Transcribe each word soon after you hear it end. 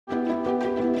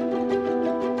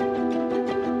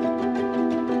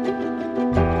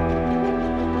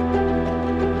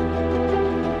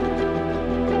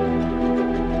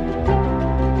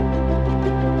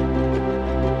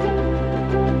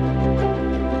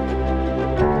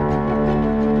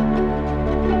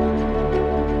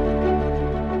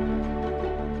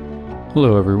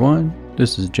Hello everyone,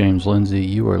 this is James Lindsay.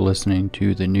 You are listening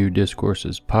to the new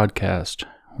Discourses Podcast.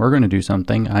 We're going to do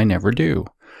something I never do.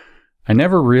 I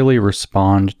never really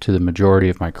respond to the majority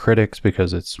of my critics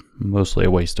because it's mostly a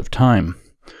waste of time.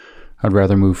 I'd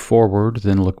rather move forward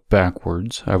than look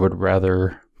backwards. I would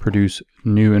rather produce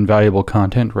new and valuable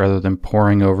content rather than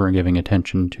poring over and giving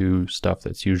attention to stuff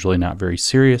that's usually not very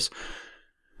serious.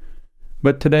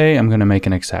 But today I'm going to make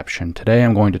an exception. Today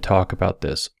I'm going to talk about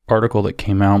this article that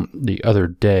came out the other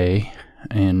day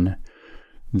in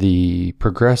the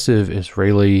progressive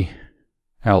Israeli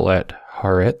outlet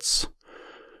Haaretz,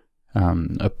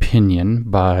 opinion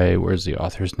by, where's the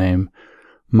author's name?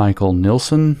 Michael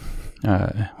Nilssen,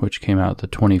 which came out the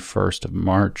 21st of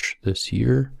March this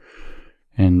year.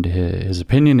 And his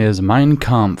opinion is Mein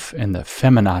Kampf and the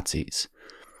Feminazis.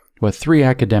 What three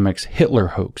academics' Hitler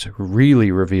hoax really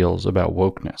reveals about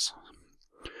wokeness.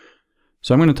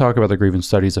 So I'm going to talk about the Grievance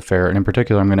Studies Affair, and in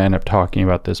particular I'm going to end up talking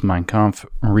about this Mein Kampf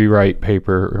rewrite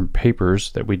paper, or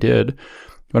papers that we did.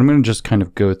 But I'm going to just kind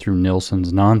of go through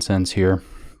Nilsson's nonsense here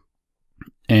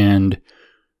and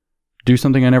do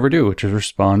something I never do, which is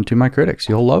respond to my critics.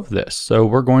 You'll love this. So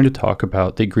we're going to talk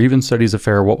about the Grievance Studies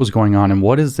Affair, what was going on, and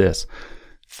what is this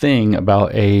thing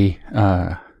about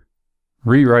a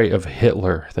rewrite of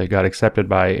Hitler that got accepted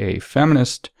by a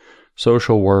feminist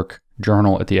social work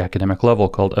journal at the academic level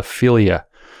called Aphelia.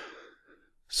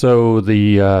 So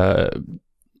the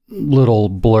little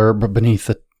blurb beneath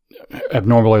the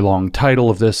abnormally long title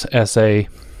of this essay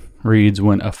reads,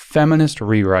 when a feminist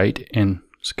rewrite, in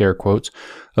scare quotes,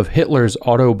 of Hitler's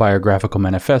autobiographical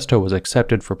manifesto was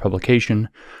accepted for publication,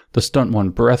 the stunt won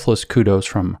breathless kudos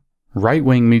from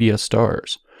right-wing media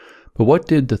stars. But what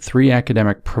did the three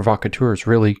academic provocateurs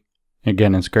really,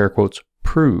 again in scare quotes,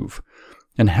 prove?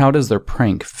 And how does their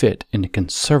prank fit into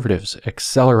conservatives'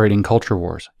 accelerating culture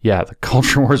wars? Yeah, the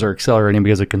culture wars are accelerating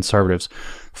because of conservatives.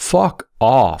 Fuck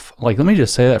off. Like, let me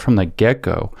just say that from the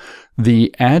get-go.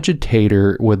 The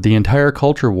agitator with the entire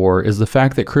culture war is the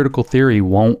fact that critical theory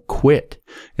won't quit.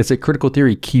 It's that critical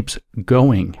theory keeps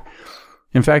going.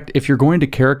 In fact, if you're going to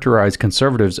characterize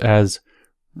conservatives as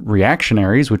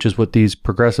reactionaries, which is what these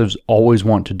progressives always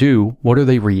want to do, what are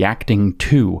they reacting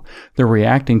to? They're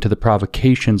reacting to the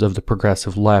provocations of the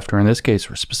progressive left, or in this case,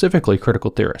 specifically critical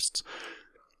theorists.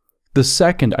 The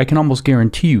second, I can almost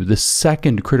guarantee you, the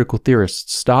second critical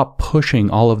theorists stop pushing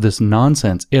all of this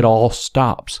nonsense, it all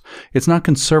stops. It's not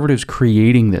conservatives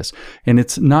creating this, and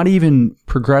it's not even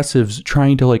progressives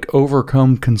trying to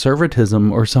overcome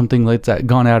conservatism or something like that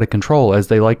gone out of control, as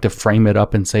they like to frame it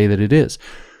up and say that it is.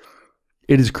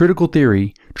 It is critical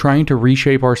theory trying to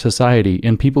reshape our society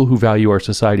and people who value our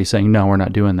society saying, no, we're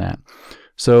not doing that.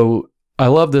 So I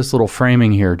love this little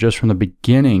framing here just from the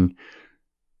beginning.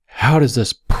 How does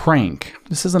this prank?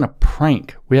 This isn't a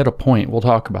prank. We had a point. We'll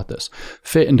talk about this.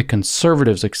 Fit into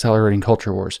conservatives' accelerating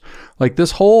culture wars. Like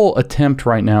this whole attempt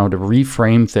right now to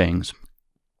reframe things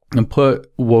and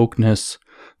put wokeness,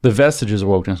 the vestiges of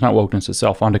wokeness, not wokeness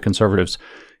itself, onto conservatives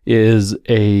is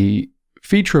a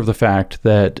feature of the fact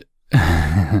that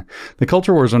the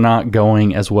culture wars are not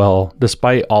going as well,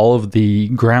 despite all of the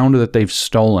ground that they've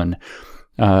stolen,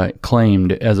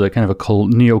 claimed as a kind of a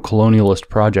neo-colonialist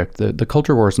project. The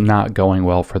culture war is not going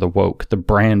well for the woke. The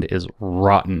brand is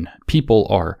rotten. People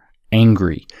are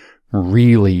angry,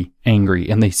 really angry,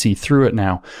 and they see through it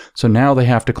now. So now they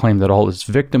have to claim that all this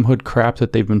victimhood crap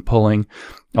that they've been pulling,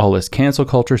 all this cancel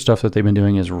culture stuff that they've been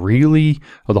doing is really,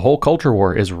 or the whole culture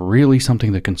war is really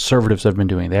something that conservatives have been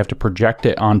doing. They have to project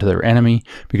it onto their enemy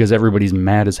because everybody's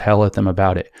mad as hell at them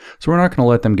about it. So we're not going to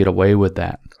let them get away with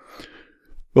that.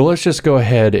 But let's just go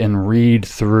ahead and read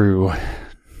through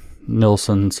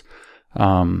Nilsson's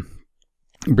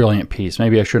brilliant piece.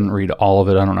 Maybe I shouldn't read all of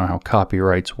it. I don't know how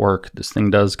copyrights work. This thing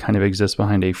does kind of exist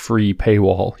behind a free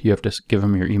paywall. You have to give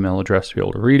them your email address to be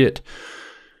able to read it.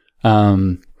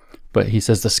 But he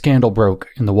says the scandal broke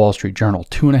in the Wall Street Journal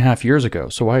 2.5 years ago.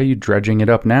 So why are you dredging it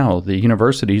up now? The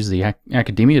universities, the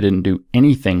academia didn't do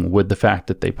anything with the fact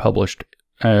that they published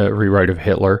a rewrite of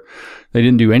Hitler. They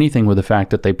didn't do anything with the fact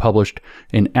that they published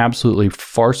an absolutely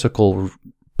farcical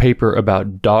paper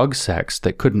about dog sex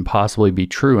that couldn't possibly be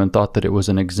true and thought that it was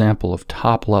an example of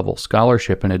top-level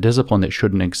scholarship in a discipline that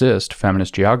shouldn't exist,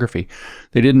 feminist geography.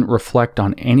 They didn't reflect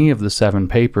on any of the 7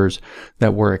 papers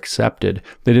that were accepted.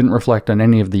 They didn't reflect on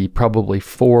any of the probably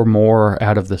 4 more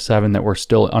out of the 7 that were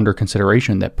still under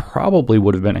consideration that probably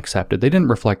would have been accepted. They didn't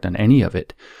reflect on any of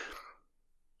it.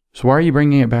 So why are you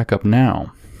bringing it back up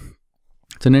now?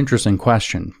 It's an interesting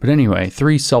question. But anyway,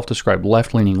 3 self-described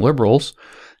left-leaning liberals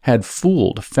had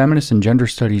fooled feminist and gender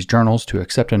studies journals to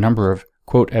accept a number of,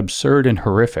 quote, absurd and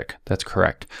horrific, that's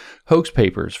correct, hoax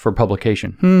papers for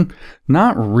publication.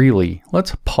 Not really.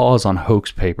 Let's pause on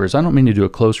hoax papers. I don't mean to do a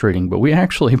close reading, but we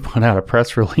actually put out a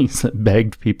press release that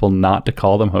begged people not to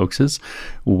call them hoaxes.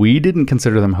 We didn't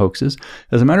consider them hoaxes.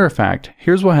 As a matter of fact,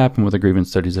 here's what happened with the Grievance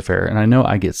Studies Affair. And I know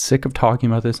I get sick of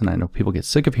talking about this, and I know people get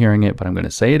sick of hearing it, but I'm going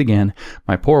to say it again.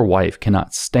 My poor wife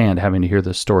cannot stand having to hear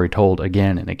this story told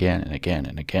again and again and again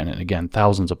and again and again.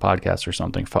 Thousands of podcasts or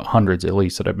something, hundreds at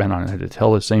least that I've been on to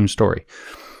tell the same story.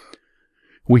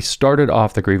 We started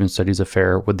off the Grievance Studies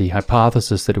Affair with the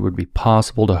hypothesis that it would be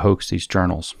possible to hoax these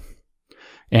journals.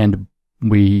 And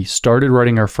we started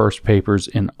writing our first papers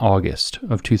in August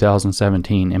of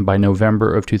 2017. And by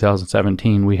November of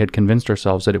 2017, we had convinced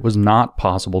ourselves that it was not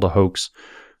possible to hoax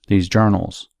these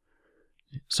journals.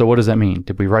 So what does that mean?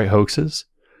 Did we write hoaxes?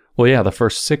 Well, yeah, the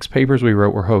first 6 papers we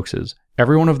wrote were hoaxes.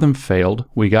 Every one of them failed.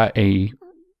 We got a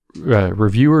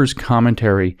reviewer's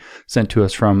commentary sent to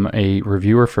us from a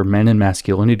reviewer for Men and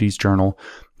Masculinity's journal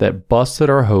that busted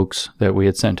our hoax that we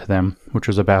had sent to them, which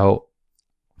was about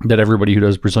that everybody who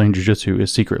does Brazilian Jiu-Jitsu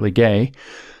is secretly gay,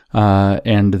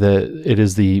 and that it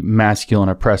is the masculine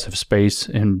oppressive space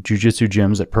in Jiu-Jitsu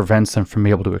gyms that prevents them from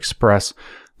being able to express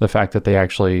the fact that they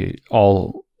actually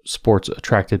all sports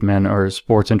attracted men or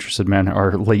sports interested men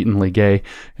are latently gay,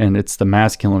 and it's the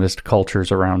masculinist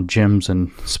cultures around gyms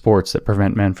and sports that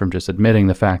prevent men from just admitting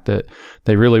the fact that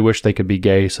they really wish they could be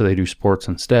gay, so they do sports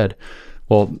instead.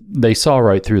 Well, they saw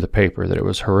right through the paper that it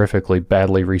was horrifically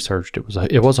badly researched. It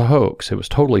was a hoax. It was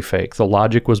totally fake. The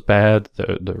logic was bad.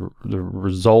 The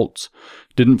results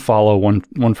didn't follow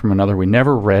one from another. We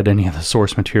never read any of the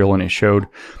source material, and it showed,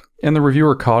 and the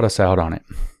reviewer caught us out on it.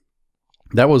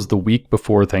 That was the week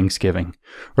before Thanksgiving,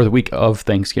 or the week of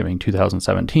Thanksgiving,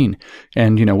 2017.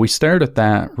 And, we stared at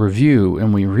that review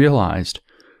and we realized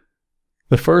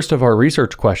the first of our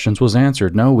research questions was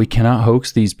answered. No, we cannot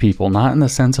hoax these people, not in the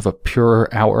sense of a pure,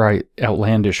 outright,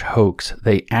 outlandish hoax.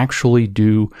 They actually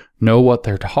do know what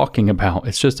they're talking about.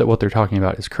 It's just that what they're talking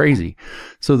about is crazy.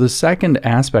 So the second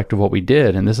aspect of what we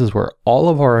did, and this is where all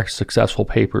of our successful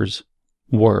papers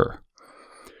were,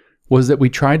 was that we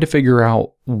tried to figure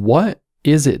out what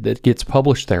is it that gets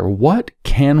published there? What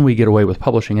can we get away with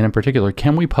publishing? And in particular,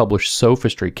 can we publish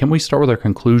sophistry? Can we start with our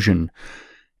conclusion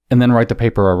and then write the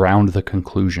paper around the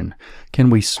conclusion? Can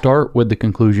we start with the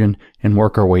conclusion and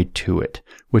work our way to it,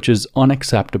 which is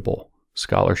unacceptable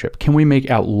scholarship? Can we make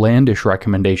outlandish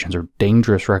recommendations or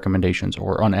dangerous recommendations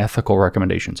or unethical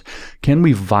recommendations? Can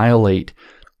we violate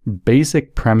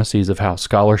basic premises of how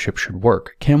scholarship should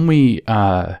work? Can we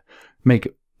make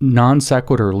non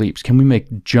sequitur leaps? Can we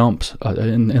make jumps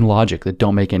in logic that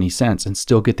don't make any sense and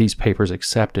still get these papers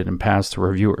accepted and passed to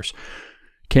reviewers?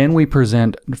 Can we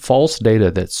present false data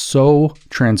that's so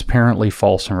transparently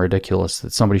false and ridiculous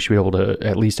that somebody should be able to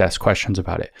at least ask questions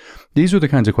about it? These are the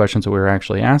kinds of questions that we were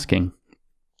actually asking.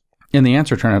 And the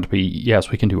answer turned out to be, yes,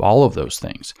 we can do all of those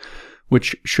things,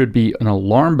 which should be an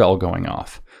alarm bell going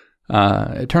off.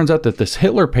 It turns out that this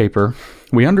Hitler paper,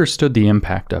 we understood the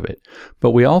impact of it,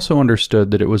 but we also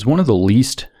understood that it was one of the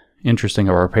least interesting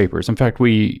of our papers. In fact,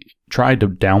 we tried to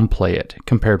downplay it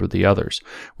compared with the others.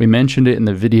 We mentioned it in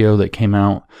the video that came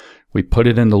out. We put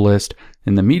it in the list,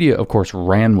 and the media, of course,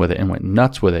 ran with it and went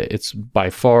nuts with it. It's by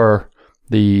far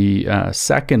the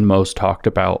second most talked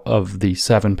about of the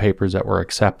 7 papers that were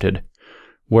accepted,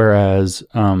 whereas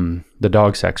the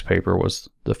dog sex paper was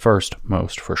the first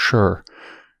most for sure.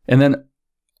 And then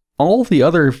all the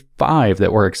other 5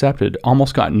 that were accepted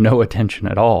almost got no attention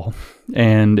at all.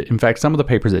 And in fact, some of the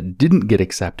papers that didn't get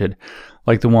accepted,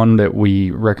 like the one that we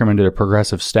recommended a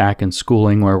progressive stack in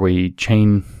schooling where we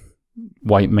chain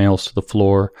white males to the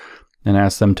floor and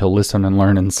ask them to listen and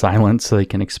learn in silence so they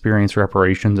can experience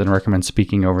reparations, and recommend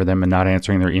speaking over them and not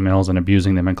answering their emails and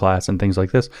abusing them in class and things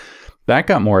like this. That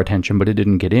got more attention, but it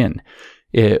didn't get in.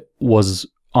 It was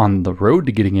on the road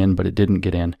to getting in, but it didn't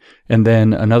get in. And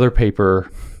then another paper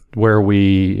where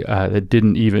we,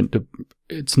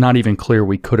 it's not even clear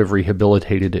we could have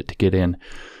rehabilitated it to get in,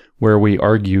 where we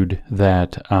argued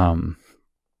that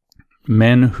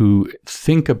men who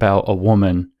think about a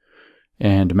woman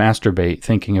and masturbate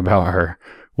thinking about her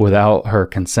without her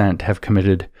consent have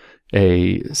committed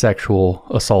a sexual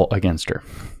assault against her,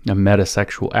 a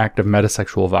metasexual act of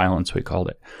metasexual violence, we called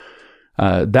it.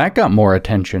 That got more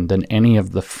attention than any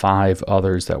of the 5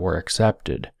 others that were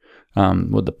accepted,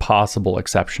 with the possible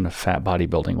exception of fat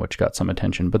bodybuilding, which got some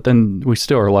attention. But then we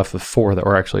still are left with 4 that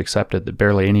were actually accepted that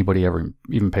barely anybody ever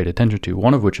even paid attention to,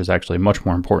 one of which is actually much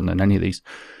more important than any of these.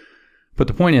 But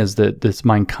the point is that this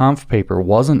Mein Kampf paper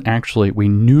wasn't actually, we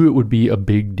knew it would be a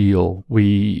big deal.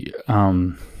 We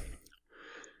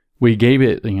gave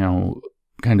it,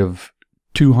 kind of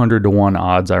 200 to 1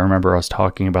 odds. I remember us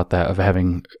talking about that, of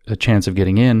having a chance of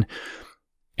getting in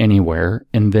anywhere,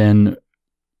 and then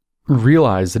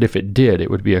realized that if it did, it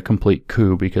would be a complete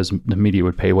coup because the media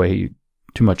would pay way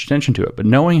too much attention to it. But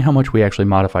knowing how much we actually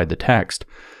modified the text,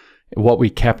 what we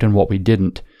kept and what we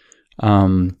didn't,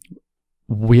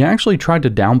 we actually tried to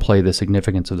downplay the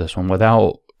significance of this one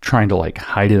without trying to like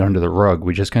hide it under the rug.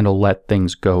 We just kind of let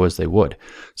things go as they would.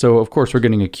 So of course we're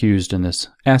getting accused in this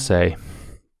essay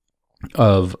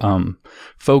of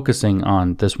focusing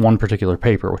on this one particular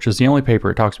paper, which is the only paper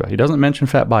it talks about. He doesn't mention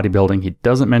fat bodybuilding. He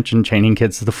doesn't mention chaining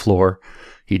kids to the floor.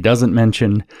 He doesn't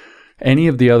mention any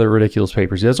of the other ridiculous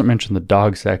papers. He doesn't mention the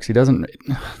dog sex.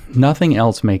 Nothing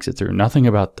else makes it through. Nothing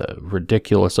about the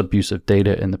ridiculous abusive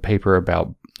data in the paper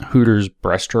about Hooters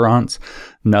restaurants.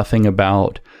 Nothing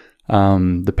about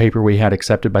the paper we had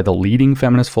accepted by the leading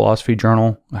feminist philosophy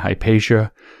journal,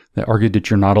 Hypatia, that argued that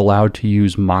you're not allowed to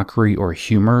use mockery or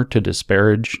humor to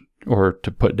disparage or to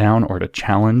put down or to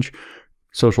challenge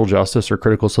social justice or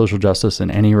critical social justice in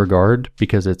any regard,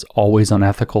 because it's always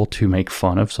unethical to make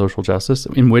fun of social justice,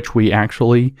 in which we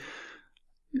actually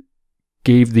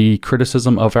gave the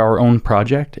criticism of our own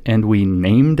project and we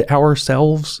named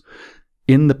ourselves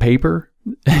in the paper,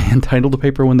 entitled the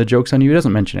paper When the Joke's on You. He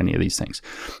doesn't mention any of these things.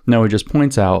 No, he just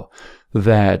points out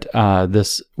that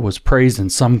this was praised in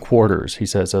some quarters, he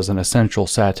says, as an essential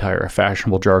satire of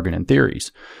fashionable jargon and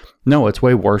theories. No, it's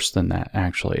way worse than that,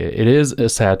 actually. It is a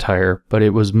satire, but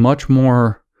it was much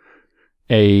more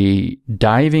a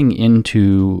diving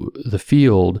into the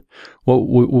field.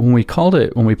 When we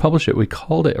published it, we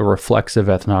called it a reflexive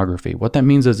ethnography. What that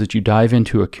means is that you dive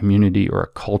into a community or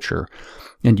a culture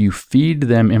and you feed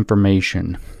them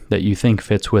information that you think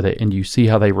fits with it, and you see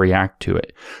how they react to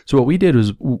it. So what we did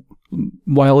was,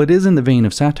 while it is in the vein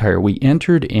of satire, we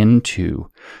entered into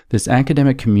this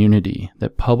academic community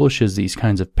that publishes these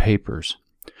kinds of papers,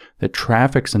 that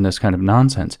traffics in this kind of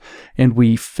nonsense, and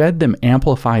we fed them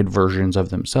amplified versions of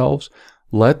themselves,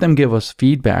 let them give us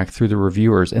feedback through the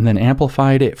reviewers, and then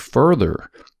amplified it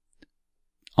further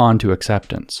onto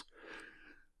acceptance.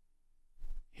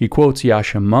 He quotes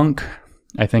Yasha Monk,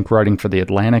 I think writing for The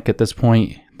Atlantic at this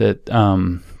point, that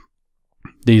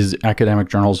these academic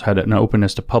journals had an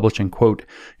openness to publishing, quote,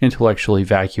 intellectually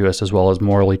vacuous as well as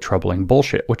morally troubling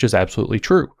bullshit, which is absolutely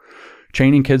true.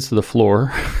 Chaining kids to the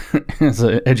floor as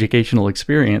an educational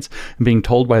experience, and being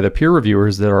told by the peer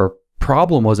reviewers that our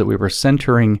problem was that we were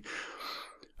centering,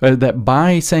 that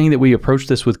by saying that we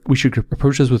should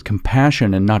approach this with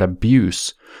compassion and not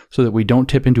abuse, so that we don't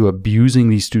tip into abusing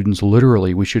these students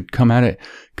literally, we should come at it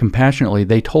compassionately.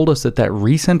 They told us that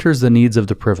recenters the needs of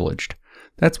the privileged.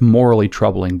 That's morally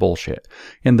troubling bullshit.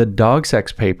 In the dog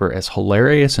sex paper, as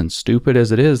hilarious and stupid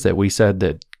as it is that we said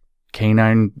that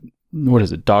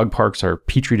dog parks are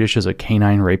petri dishes of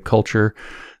canine rape culture,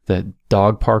 that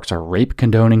dog parks are rape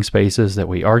condoning spaces, that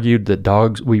we argued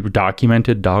that we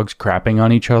documented dogs crapping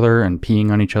on each other and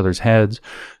peeing on each other's heads.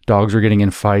 Dogs were getting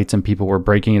in fights and people were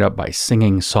breaking it up by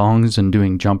singing songs and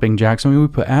doing jumping jacks. I mean, we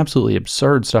put absolutely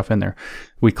absurd stuff in there.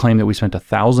 We claimed that we spent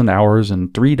 1,000 hours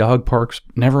in 3 dog parks,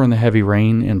 never in the heavy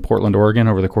rain, in Portland, Oregon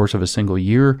over the course of a single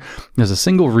year. There's a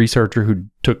single researcher who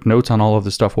took notes on all of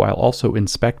this stuff while also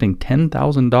inspecting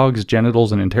 10,000 dogs'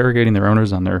 genitals and interrogating their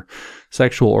owners on their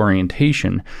sexual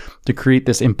orientation to create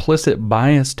this implicit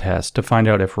bias test to find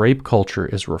out if rape culture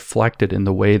is reflected in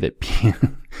the way that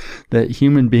that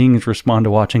human beings respond to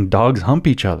watching dogs hump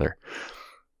each other.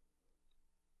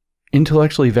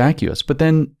 Intellectually vacuous. But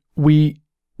then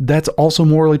that's also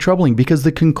morally troubling, because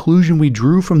the conclusion we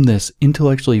drew from this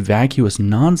intellectually vacuous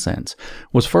nonsense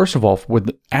was, first of all,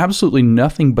 with absolutely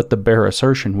nothing but the bare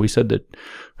assertion. We said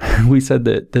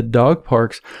that dog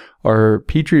parks are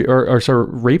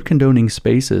rape condoning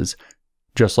spaces,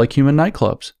 just like human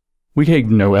nightclubs. We gave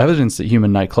no evidence that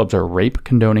human nightclubs are rape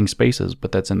condoning spaces,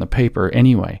 but that's in the paper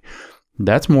anyway.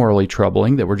 That's morally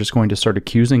troubling, that we're just going to start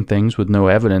accusing things with no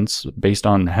evidence based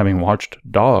on having watched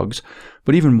dogs.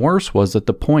 But even worse was that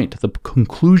the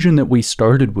conclusion that we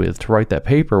started with to write that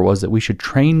paper was that we should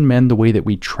train men the way that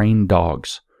we train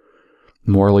dogs.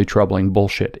 Morally troubling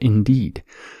bullshit, indeed.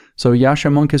 So Yasha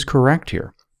Monk is correct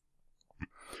here.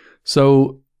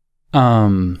 So,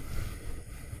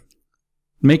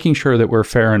 making sure that we're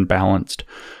fair and balanced,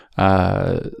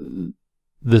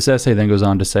 this essay then goes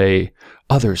on to say,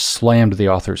 others slammed the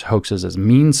author's hoaxes as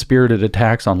mean-spirited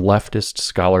attacks on leftist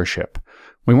scholarship.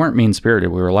 We weren't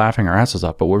mean-spirited, we were laughing our asses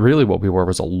off, but what we were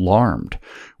was alarmed.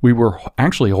 We were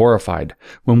actually horrified.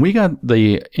 When we got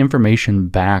the information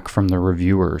back from the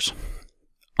reviewers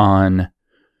on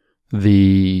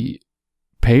the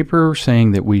paper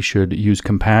saying that we should use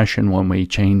compassion when we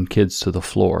chain kids to the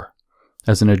floor,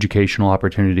 as an educational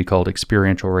opportunity called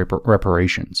experiential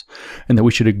reparations, and that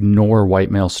we should ignore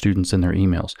white male students in their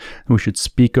emails, and we should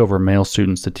speak over male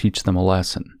students to teach them a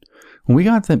lesson. When we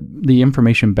got the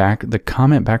information back, the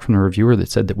comment back from the reviewer that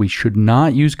said that we should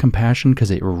not use compassion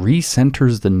because it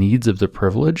recenters the needs of the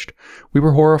privileged, we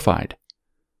were horrified.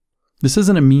 This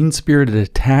isn't a mean-spirited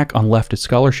attack on leftist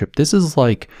scholarship. This is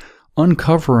like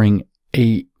uncovering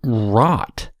a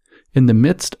rot in the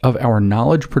midst of our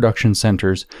knowledge production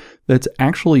centers that's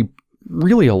actually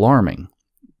really alarming.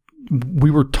 We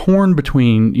were torn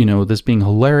between, this being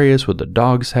hilarious with the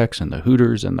dog sex and the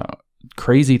Hooters and the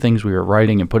crazy things we were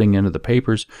writing and putting into the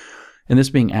papers, and this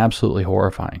being absolutely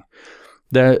horrifying.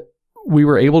 That we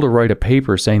were able to write a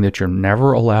paper saying that you're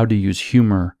never allowed to use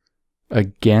humor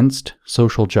against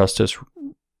social justice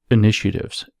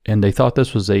initiatives, and they thought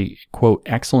this was a, quote,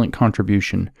 excellent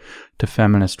contribution to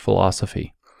feminist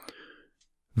philosophy.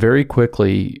 Very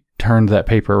quickly turned that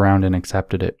paper around and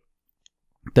accepted it.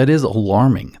 That is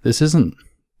alarming. This isn't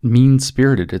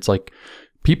mean-spirited. It's like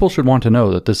people should want to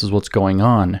know that this is what's going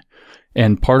on.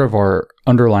 And part of our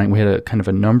underlying, we had a kind of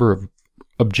a number of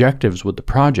objectives with the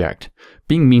project.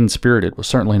 Being mean-spirited was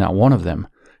certainly not one of them.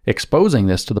 Exposing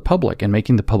this to the public and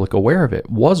making the public aware of it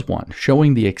was one.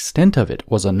 Showing the extent of it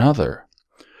was another.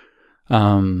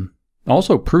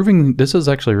 Also proving, this is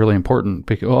actually really important,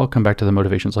 because I'll come back to the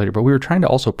motivations later, but we were trying to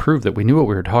also prove that we knew what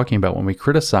we were talking about when we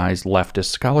criticized leftist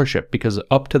scholarship, because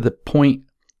up to the point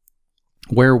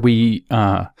where we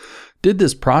did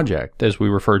this project, as we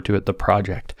referred to it, the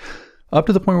project, up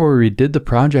to the point where we did the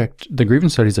project, the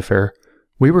Grievance Studies Affair,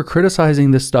 we were criticizing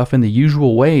this stuff in the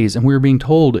usual ways, and we were being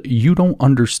told, you don't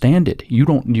understand it.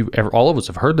 All of us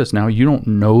have heard this now, you don't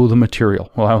know the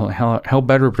material. Well, how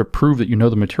better to prove that you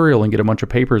know the material and get a bunch of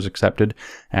papers accepted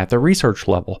at the research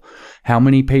level? How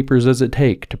many papers does it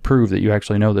take to prove that you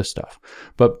actually know this stuff?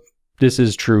 But this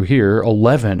is true here.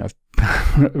 11 of,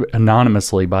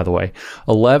 anonymously, by the way,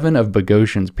 11 of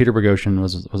Boghossian's, Peter Boghossian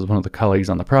was one of the colleagues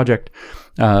on the project,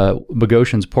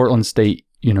 Boghossian's Portland State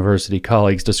University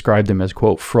colleagues described them as,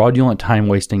 quote, fraudulent,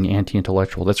 time-wasting,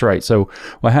 anti-intellectual. That's right. So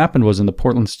what happened was in the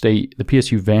Portland State, the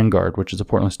PSU Vanguard, which is a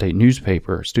Portland State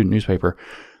newspaper, student newspaper,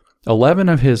 11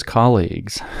 of his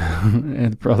colleagues,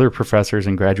 and other professors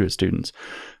and graduate students,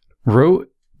 wrote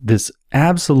this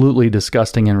absolutely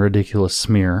disgusting and ridiculous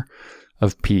smear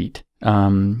of Pete,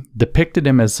 depicted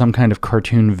him as some kind of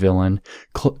cartoon villain,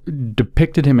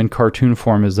 depicted him in cartoon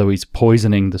form as though he's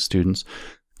poisoning the students,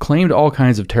 claimed all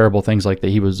kinds of terrible things like that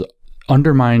he was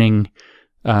undermining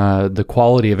the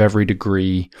quality of every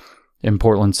degree in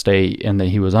Portland State, and that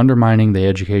he was undermining the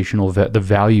educational the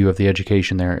value of the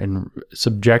education there, and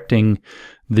subjecting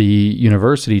the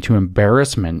university to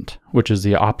embarrassment, which is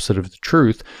the opposite of the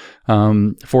truth,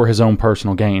 for his own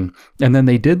personal gain. And then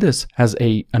they did this as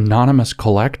a anonymous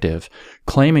collective,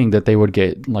 claiming that they would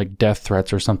get like death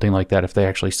threats or something like that if they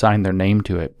actually signed their name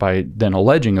to it, by then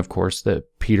alleging, of course, that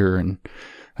Peter and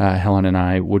Helen and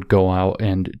I would go out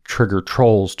and trigger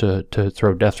trolls to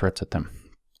throw death threats at them.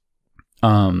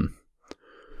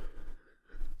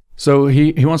 So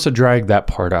he wants to drag that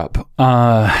part up.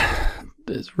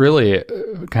 It's really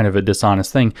kind of a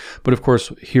dishonest thing. But of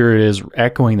course, here it is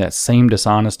echoing that same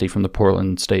dishonesty from the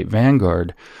Portland State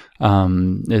Vanguard.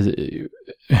 Nilssen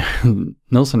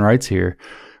writes here,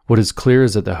 what is clear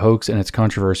is that the hoax and its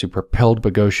controversy propelled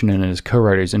Boghossian and his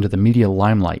co-writers into the media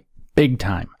limelight big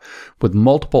time, with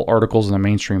multiple articles in the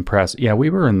mainstream press. Yeah, we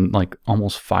were in like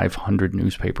almost 500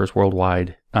 newspapers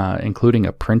worldwide, including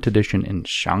a print edition in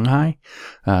Shanghai.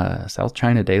 South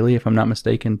China Daily, if I'm not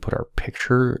mistaken, put our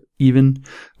picture even.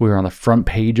 We were on the front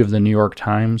page of the New York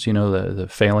Times, the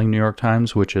failing New York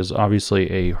Times, which is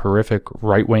obviously a horrific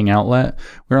right-wing outlet.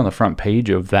 We were on the front page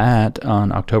of that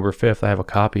on October 5th. I have a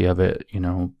copy of it,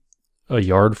 a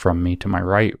yard from me to my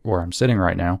right where I'm sitting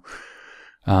right now.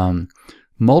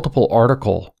 Multiple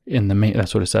article in the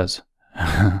that's what it says,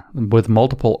 with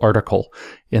multiple article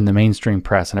in the mainstream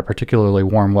press, and a particularly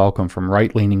warm welcome from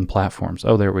right-leaning platforms.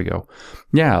 Oh, there we go.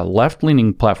 Yeah,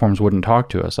 left-leaning platforms wouldn't talk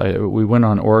to us. We went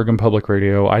on Oregon Public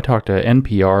Radio. I talked to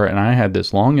NPR, and I had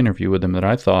this long interview with them that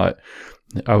I thought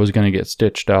I was going to get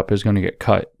stitched up. It was going to get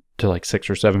cut to like 6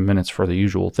 or 7 minutes for the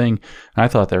usual thing. I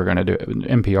thought they were going to do it.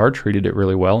 NPR treated it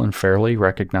really well and fairly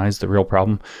recognized the real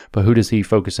problem. But who does he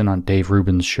focus in on? Dave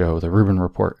Rubin's show, The Rubin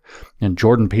Report, and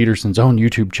Jordan Peterson's own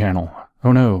YouTube channel.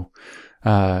 Oh no.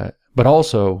 But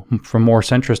also from more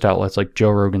centrist outlets like Joe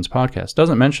Rogan's podcast.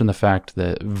 Doesn't mention the fact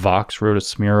that Vox wrote a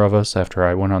smear of us after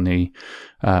I went on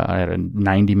I had a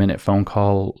 90-minute phone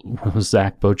call with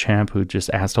Zach Beauchamp, who just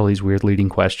asked all these weird leading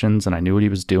questions, and I knew what he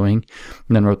was doing,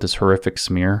 and then wrote this horrific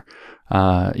smear. We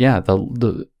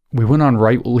went on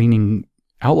right-leaning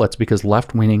outlets because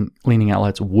left-leaning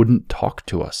outlets wouldn't talk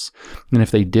to us. And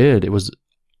if they did, it was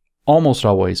almost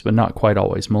always, but not quite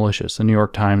always, malicious. The New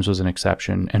York Times was an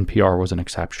exception. NPR was an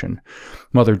exception.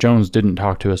 Mother Jones didn't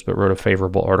talk to us, but wrote a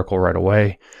favorable article right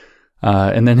away.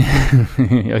 And then,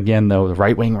 again, though, the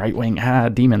right-wing,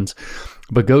 demons.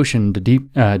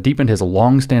 Boghossian deepened his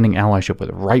long-standing allyship with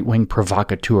right-wing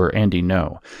provocateur Andy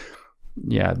Ngo.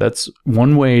 Yeah, that's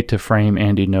one way to frame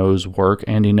Andy Ngo's work.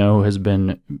 Andy Ngo has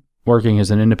been working as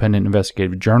an independent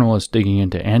investigative journalist digging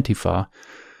into Antifa.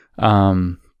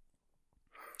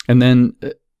 And then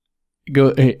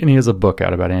and he has a book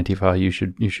out about Antifa.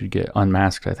 You should get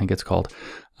Unmasked, I think it's called.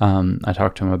 I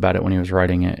talked to him about it when he was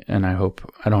writing it, and I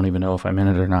don't even know if I'm in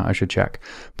it or not. I should check.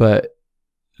 But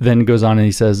then goes on and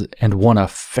he says, and won a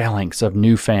phalanx of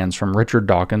new fans from Richard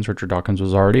Dawkins. Richard Dawkins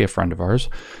was already a friend of ours,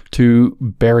 to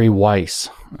Barry Weiss,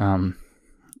 and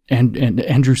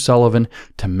Andrew Sullivan,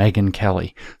 to Megyn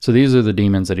Kelly. So these are the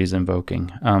demons that he's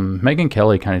invoking. Megyn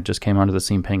Kelly kind of just came onto the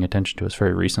scene paying attention to us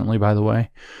very recently, by the way.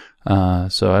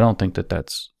 So I don't think that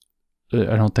that's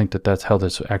how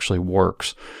this actually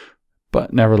works.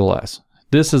 But nevertheless,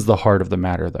 this is the heart of the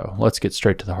matter, though. Let's get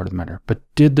straight to the heart of the matter. But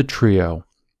did the trio,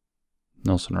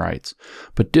 Nilssen writes,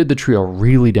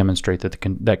 really demonstrate that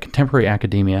that contemporary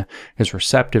academia is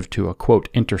receptive to a, quote,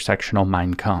 intersectional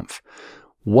Mein Kampf?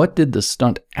 What did the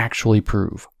stunt actually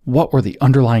prove? What were the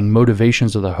underlying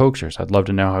motivations of the hoaxers? I'd love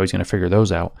to know how he's going to figure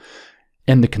those out.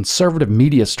 And the conservative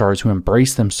media stars who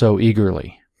embrace them so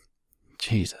eagerly.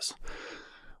 Jesus.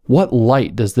 What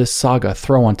light does this saga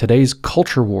throw on today's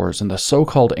culture wars and the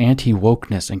so-called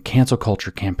anti-wokeness and cancel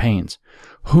culture campaigns?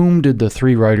 Whom did the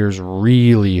three writers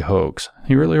really hoax?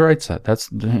 He really writes that.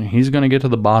 He's going to get to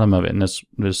the bottom of it in this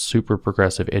super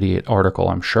progressive idiot article,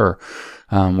 I'm sure,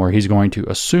 where he's going to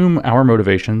assume our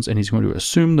motivations, and he's going to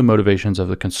assume the motivations of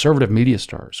the conservative media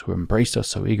stars who embraced us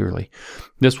so eagerly.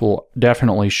 This will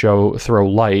definitely throw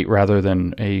light rather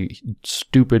than a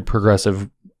stupid progressive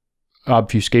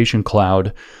obfuscation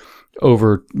cloud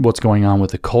over what's going on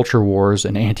with the culture wars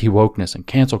and anti-wokeness and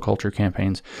cancel culture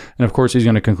campaigns. And of course, he's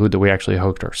going to conclude that we actually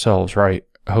hoaxed ourselves, right?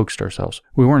 Hoaxed ourselves.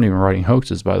 We weren't even writing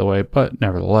hoaxes, by the way, but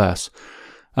nevertheless.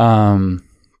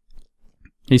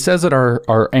 He says that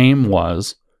our aim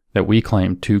was that we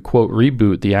claimed to, quote,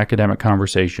 reboot the academic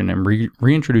conversation and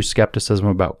reintroduce skepticism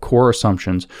about core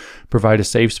assumptions, provide a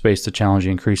safe space to challenge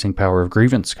the increasing power of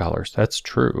grievance scholars. That's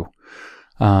true.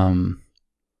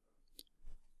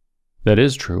 That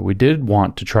is true. We did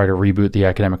want to try to reboot the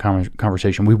academic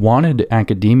conversation. We wanted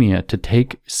academia to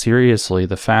take seriously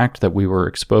the fact that we were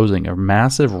exposing a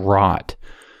massive rot.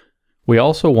 We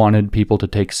also wanted people to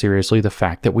take seriously the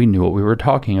fact that we knew what we were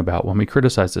talking about when we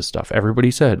criticized this stuff. Everybody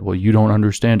said, well, you don't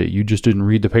understand it. You just didn't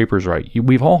read the papers right.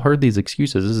 We've all heard these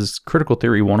excuses. This is critical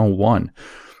theory 101.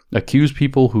 Accuse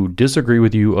people who disagree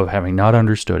with you of having not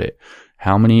understood it.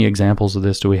 How many examples of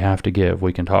this do we have to give?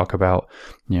 We can talk about,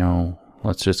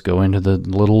 let's just go into the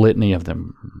little litany of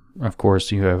them. Of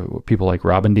course, you have people like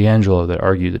Robin DiAngelo that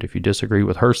argue that if you disagree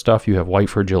with her stuff, you have white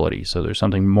fragility. So there's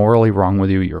something morally wrong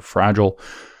with you. You're fragile.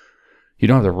 You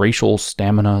don't have the racial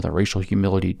stamina, the racial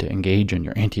humility to engage in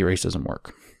your anti-racism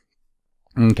work.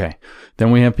 Okay.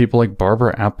 Then we have people like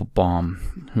Barbara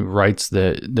Applebaum, who writes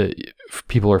that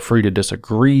people are free to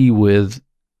disagree with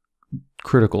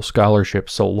critical scholarship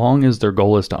so long as their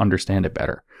goal is to understand it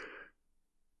better,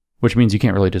 which means you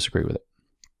can't really disagree with it.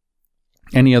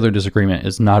 Any other disagreement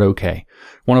is not okay.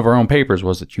 One of our own papers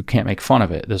was that you can't make fun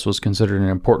of it. This was considered an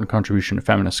important contribution to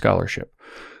feminist scholarship,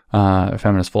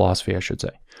 feminist philosophy, I should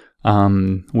say.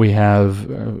 We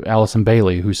have Alison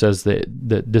Bailey, who says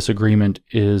that disagreement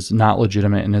is not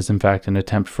legitimate and is in fact an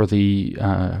attempt for the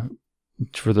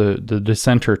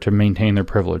dissenter to maintain their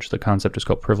privilege. The concept is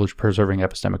called privilege-preserving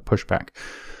epistemic pushback.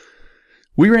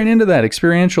 We ran into that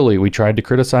experientially. We tried to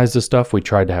criticize this stuff. We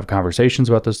tried to have conversations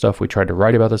about this stuff. We tried to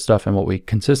write about this stuff. And what we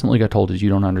consistently got told is, you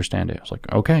don't understand it. I was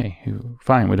like, okay,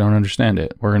 fine. We don't understand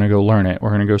it. We're going to go learn it.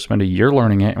 We're going to go spend a year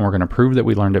learning it. And we're going to prove that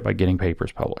we learned it by getting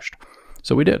papers published.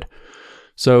 So we did.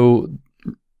 So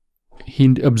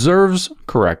he observes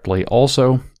correctly.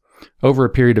 Also, over a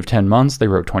period of 10 months, they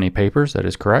wrote 20 papers. That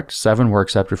is correct. 7 were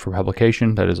accepted for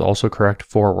publication. That is also correct.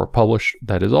 4 were published.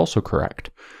 That is also correct.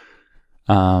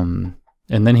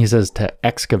 And then he says to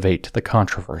excavate the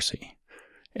controversy.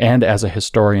 And as a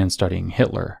historian studying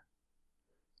Hitler.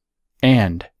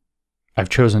 And I've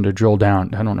chosen to drill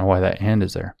down. I don't know why that and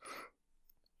is there.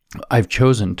 I've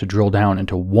chosen to drill down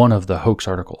into one of the hoax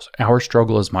articles. Our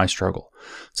struggle is my struggle.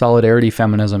 Solidarity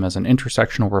feminism as an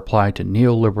intersectional reply to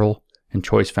neoliberal and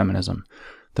choice feminism.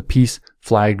 The piece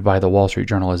flagged by the Wall Street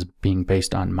Journal as being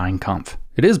based on Mein Kampf.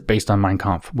 It is based on Mein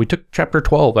Kampf. We took chapter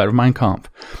 12 out of Mein Kampf.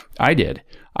 I did.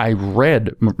 I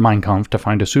read Mein Kampf to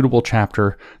find a suitable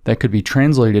chapter that could be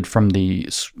translated from the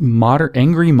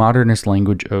angry modernist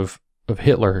language of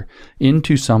Hitler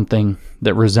into something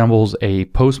that resembles a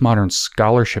postmodern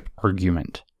scholarship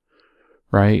argument,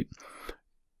 right?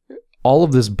 All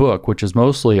of this book, which is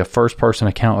mostly a first-person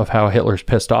account of how Hitler's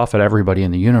pissed off at everybody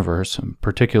in the universe, and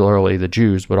particularly the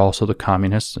Jews, but also the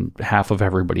communists and half of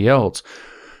everybody else,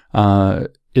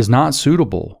 is not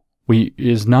suitable.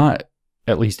 Is not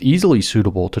at least easily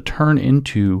suitable to turn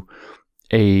into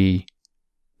a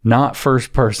not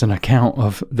first-person account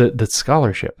of the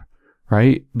scholarship,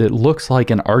 right? That looks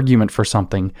like an argument for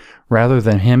something rather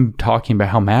than him talking about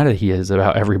how mad he is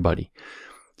about everybody.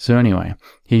 So anyway,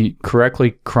 he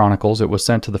correctly chronicles it was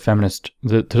sent to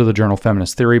the journal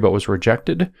Feminist Theory, but was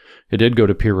rejected. It did go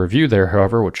to peer review there,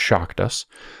 however, which shocked us.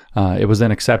 It was then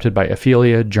accepted by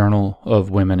Ophelia, Journal of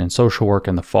Women in Social Work,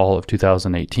 in the fall of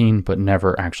 2018, but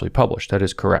never actually published. That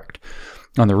is correct.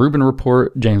 On the Rubin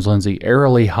Report, James Lindsay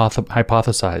airily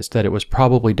hypothesized that it was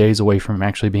probably days away from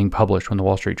actually being published when the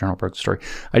Wall Street Journal broke the story.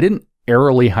 I didn't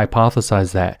airily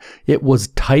hypothesize that. It was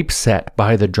typeset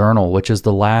by the journal, which is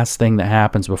the last thing that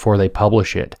happens before they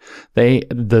publish it.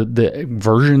 The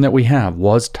version that we have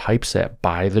was typeset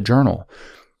by the journal.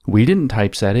 We didn't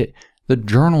typeset it. The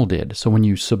journal did. So when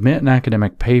you submit an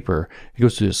academic paper, it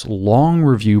goes through this long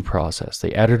review process.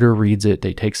 The editor reads it.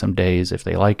 They take some days. If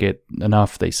they like it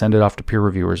enough, they send it off to peer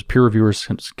reviewers. Peer reviewers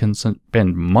can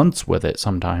spend months with it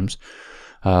sometimes.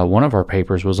 One of our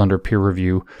papers was under peer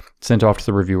review, sent off to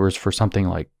the reviewers for something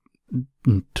like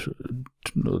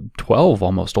 12,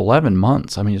 almost 11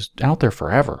 months. I mean, it's out there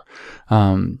forever.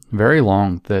 Very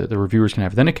long, the reviewers can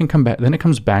have. Then it can come back. Then it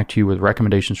comes back to you with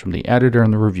recommendations from the editor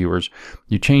and the reviewers.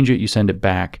 You change it, you send it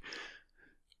back.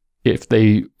 If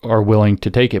they are willing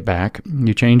to take it back,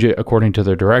 you change it according to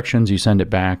their directions, you send it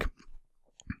back.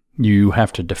 You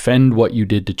have to defend what you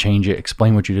did to change it,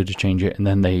 explain what you did to change it, and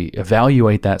then they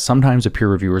evaluate that. Sometimes the peer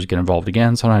reviewers get involved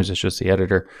again. Sometimes it's just the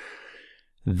editor.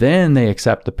 Then they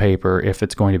accept the paper if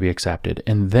it's going to be accepted.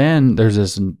 And then there's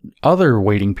this other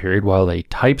waiting period while they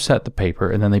typeset the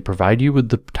paper, and then they provide you with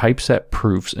the typeset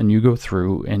proofs, and you go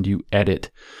through and you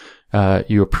edit.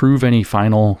 You approve any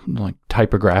final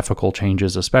typographical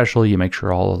changes, especially. You make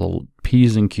sure all of the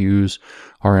P's and Q's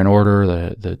are in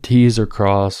order, the T's are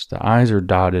crossed, the I's are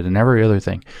dotted, and every other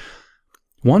thing.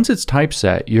 Once it's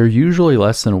typeset, you're usually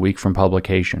less than a week from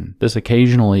publication. This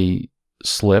occasionally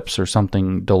slips or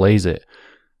something delays it.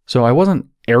 So I wasn't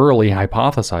airily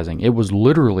hypothesizing. It was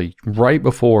literally right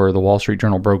before the Wall Street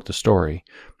Journal broke the story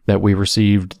that we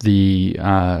received the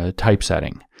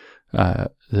typesetting.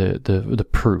 The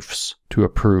proofs to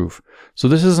approve. So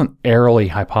this isn't airily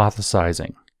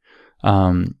hypothesizing.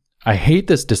 I hate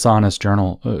this dishonest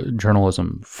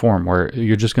journalism form where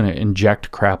you're just going to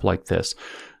inject crap like this.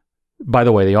 By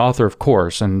the way, the author, of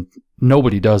course, and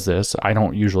nobody does this. I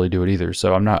don't usually do it either.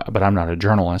 So I'm not a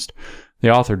journalist. The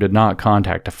author did not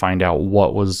contact to find out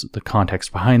what was the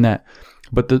context behind that.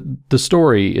 But the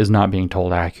story is not being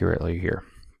told accurately here.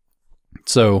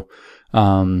 So,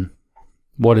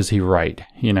 what does he write?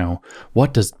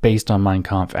 What does based on Mein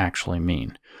Kampf actually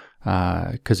mean?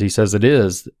 Because he says it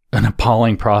is an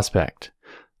appalling prospect.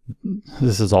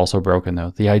 This is also broken,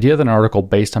 though. The idea that an article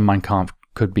based on Mein Kampf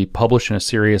could be published in a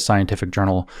serious scientific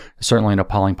journal is certainly an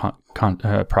appalling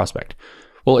prospect.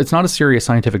 Well, it's not a serious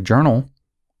scientific journal.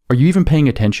 Are you even paying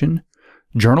attention?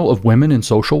 Journal of Women in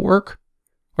Social Work?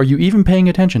 Are you even paying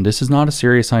attention? This is not a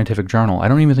serious scientific journal. I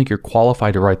don't even think you're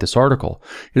qualified to write this article.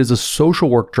 It is a social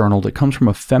work journal that comes from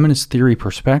a feminist theory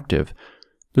perspective.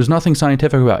 There's nothing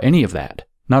scientific about any of that.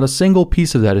 Not a single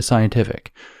piece of that is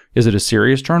scientific. Is it a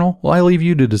serious journal? Well, I leave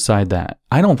you to decide that.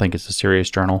 I don't think it's a serious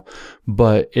journal,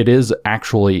 but it is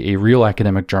actually a real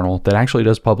academic journal that actually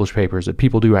does publish papers that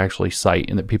people do actually cite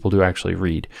and that people do actually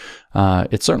read.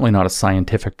 It's certainly not a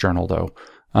scientific journal, though.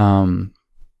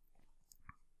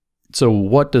 So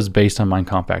what does based on Mein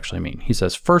Kampf actually mean? He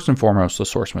says, first and foremost, the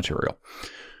source material.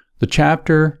 The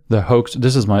chapter, the hoax,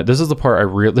 this is the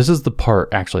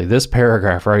part, this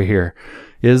paragraph right here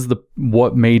is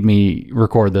what made me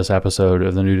record this episode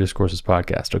of the New Discourses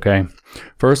Podcast, okay?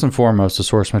 First and foremost, the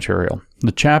source material.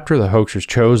 The chapter the hoaxers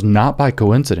chose, not by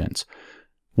coincidence,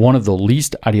 one of the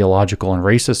least ideological and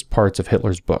racist parts of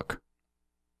Hitler's book.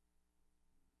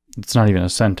 It's not even a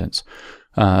sentence.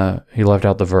 He left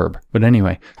out the verb. But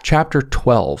anyway, chapter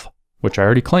 12, which I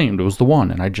already claimed was the one,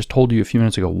 and I just told you a few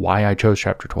minutes ago why I chose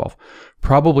chapter 12,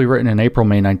 probably written in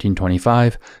April-May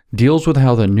 1925, deals with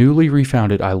how the newly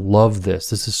refounded, I love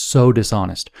this is so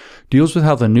dishonest, deals with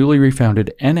how the newly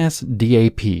refounded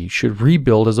NSDAP should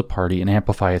rebuild as a party and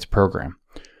amplify its program.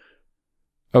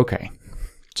 Okay,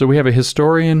 so we have a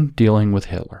historian dealing with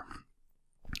Hitler,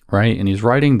 right? And he's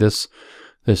writing this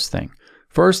thing.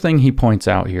 First thing he points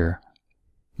out here,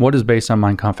 what does based on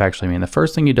Mein Kampf actually mean? The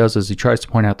first thing he does is he tries to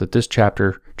point out that this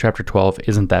chapter 12,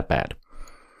 isn't that bad.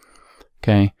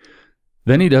 Okay.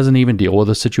 Then he doesn't even deal with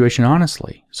the situation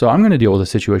honestly. So I'm going to deal with the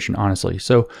situation honestly.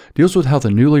 So deals with how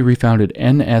the newly refounded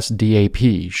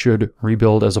NSDAP should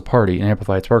rebuild as a party and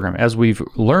amplify its program. As we've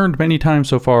learned many times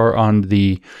so far on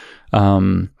the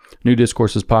New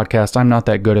Discourses podcast, I'm not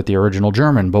that good at the original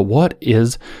German, but what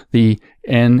is the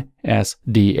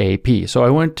NSDAP? So I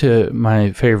went to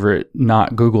my favorite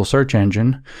not Google search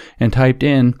engine and typed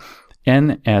in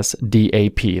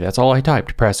NSDAP. That's all I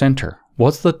typed. Press enter.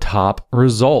 What's the top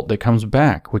result that comes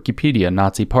back? Wikipedia,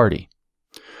 Nazi Party.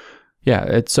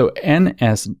 Yeah, so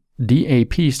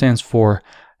NSDAP stands for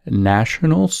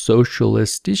National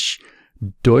Sozialistische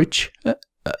Deutsche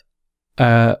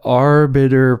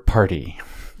Arbeiter Party.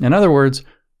 In other words,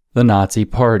 the Nazi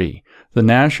Party. The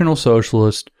National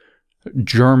Socialist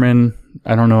German,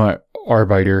 I don't know what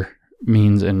Arbeiter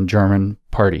means in German,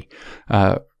 party.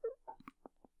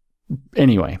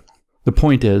 Anyway, the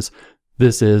point is,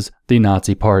 this is the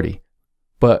Nazi Party.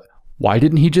 But why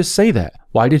didn't he just say that?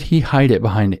 Why did he hide it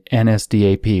behind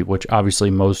NSDAP, which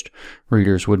obviously most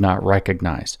readers would not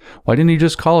recognize? Why didn't he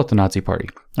just call it the Nazi Party?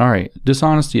 All right,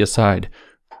 dishonesty aside,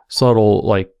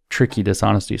 subtle, tricky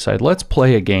dishonesty aside, let's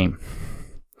play a game.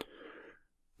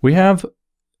 We have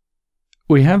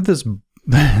this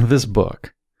this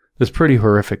book, this pretty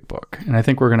horrific book, and I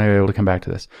think we're going to be able to come back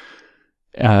to this.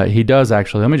 He does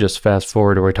actually, let me just fast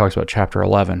forward to where he talks about chapter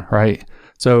 11, right?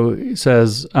 So he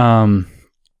says,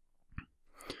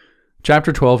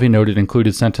 chapter 12, he noted,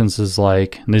 included sentences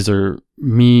like, and these are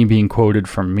me being quoted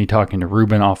from me talking to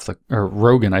Rogan, off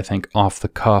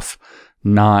the cuff,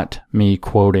 not me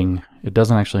quoting. It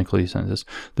doesn't actually include these sentences.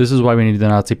 This is why we need the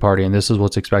Nazi Party, and this is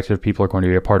what's expected if people are going to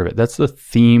be a part of it. That's the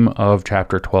theme of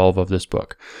chapter 12 of this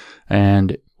book.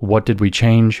 And what did we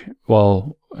change?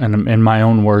 Well, and in my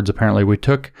own words, apparently we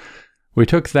took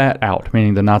that out,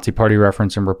 meaning the Nazi Party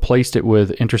reference, and replaced it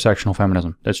with intersectional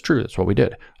feminism. That's true. That's what we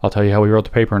did. I'll tell you how we wrote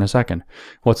the paper in a second.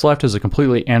 What's left is a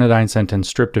completely anodyne sentence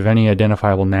stripped of any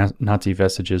identifiable Nazi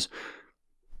vestiges.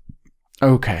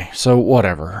 Okay, so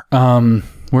whatever.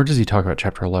 Where does he talk about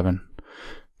chapter 11?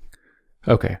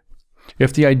 Okay.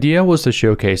 If the idea was to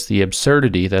showcase the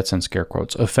absurdity, that's in scare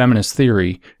quotes, of feminist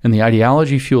theory and the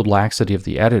ideology-fueled laxity of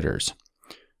the editors,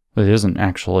 it isn't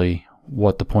actually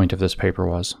what the point of this paper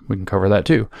was. We can cover that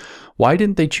too. Why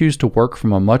didn't they choose to work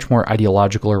from a much more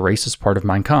ideological or racist part of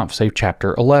Mein Kampf, say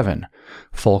chapter 11,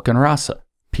 Volk und Rasse,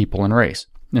 people and race?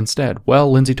 Instead,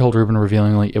 well, Lindsay told Ruben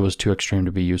revealingly it was too extreme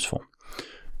to be useful.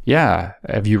 Yeah,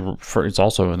 it's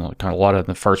also in a lot of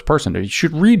the first person. You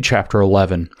should read chapter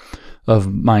 11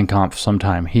 of Mein Kampf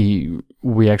sometime.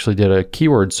 We actually did a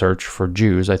keyword search for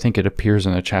Jews. I think it appears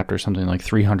in the chapter something like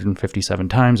 357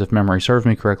 times, if memory serves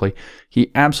me correctly.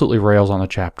 He absolutely rails on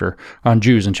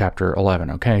Jews in chapter 11.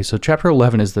 Okay, so chapter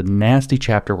 11 is the nasty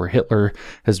chapter where Hitler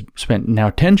has spent now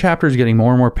 10 chapters getting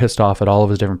more and more pissed off at all of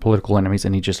his different political enemies,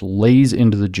 and he just lays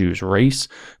into the Jews, race,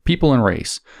 people and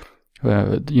race.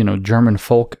 German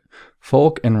folk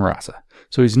and Rasse.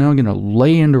 So he's now going to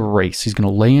lay into race. He's going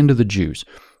to lay into the Jews.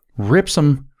 Rips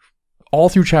them all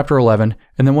through chapter 11.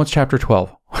 And then what's chapter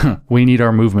 12? We need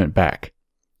our movement back.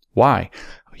 Why?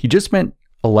 He just spent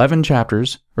 11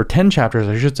 chapters, or 10 chapters,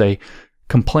 I should say,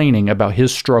 complaining about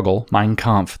his struggle, Mein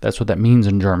Kampf. That's what that means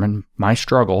in German, my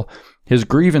struggle. His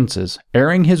grievances,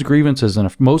 airing his grievances in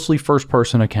a mostly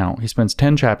first-person account. He spends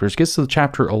 10 chapters, gets to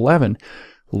chapter 11,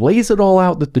 lays it all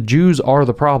out that the Jews are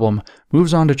the problem,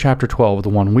 moves on to chapter 12, the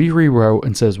one we rewrote,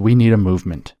 and says we need a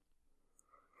movement.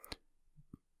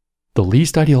 The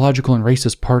least ideological and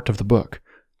racist part of the book.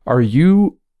 Are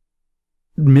you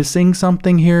missing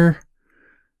something here,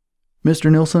 Mr.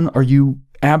 Nilssen? Are you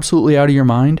absolutely out of your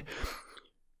mind?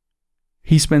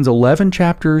 He spends 11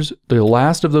 chapters, the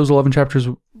last of those 11 chapters,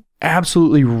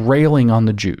 absolutely railing on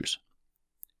the Jews.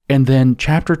 And then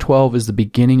chapter 12 is the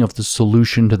beginning of the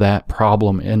solution to that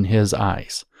problem in his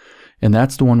eyes. And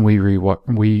that's the one we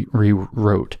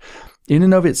rewrote. In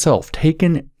and of itself,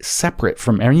 taken separate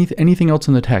from anything else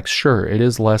in the text, sure, it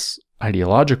is less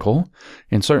ideological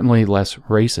and certainly less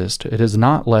racist. It is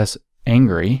not less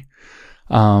angry,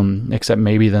 except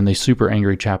maybe than the super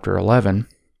angry chapter 11.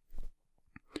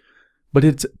 But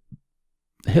it's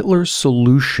Hitler's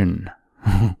solution,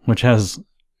 which has...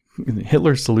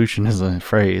 Hitler's solution is a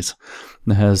phrase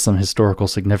that has some historical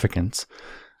significance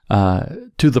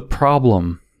to the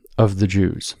problem of the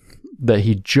Jews that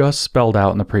he just spelled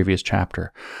out in the previous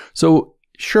chapter. So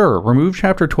sure, remove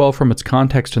chapter 12 from its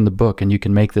context in the book and you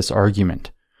can make this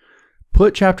argument.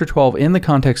 put chapter 12 in the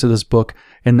context of this book,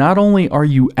 and not only are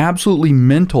you absolutely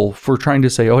mental for trying to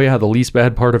say, oh yeah, the least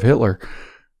bad part of Hitler,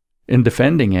 in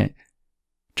defending it,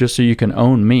 just so you can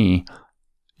own me,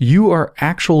 you are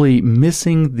actually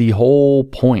missing the whole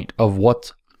point of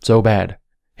what's so bad.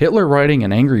 Hitler writing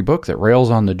an angry book that rails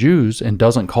on the Jews and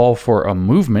doesn't call for a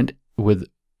movement with,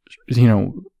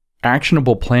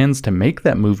 actionable plans to make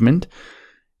that movement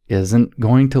isn't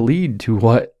going to lead to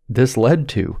what this led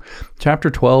to. Chapter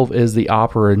 12 is the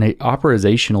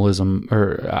operationalism,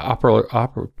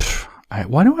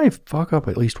 why do I fuck up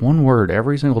at least one word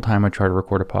every single time I try to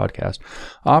record a podcast?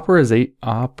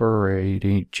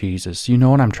 Operating, Jesus, you know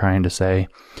what I'm trying to say.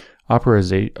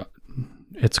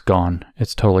 It's gone.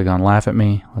 It's totally gone. Laugh at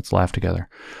me. Let's laugh together.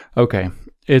 Okay.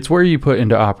 It's where you put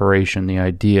into operation the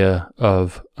idea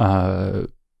of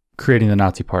creating the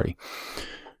Nazi Party.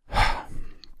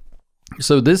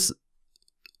 So this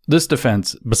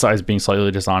defense, besides being slightly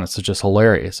dishonest, is just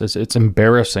hilarious. It's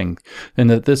embarrassing. And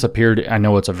that this appeared, I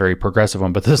know it's a very progressive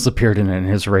one, but this appeared in an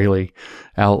Israeli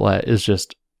outlet is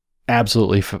just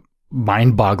absolutely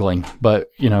mind-boggling. But,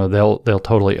 they'll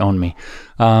totally own me.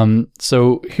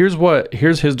 So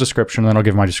here's his description, then I'll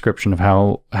give my description of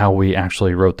how we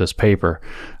actually wrote this paper.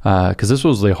 Because this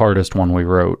was the hardest one we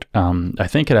wrote. I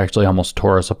think it actually almost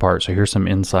tore us apart. So here's some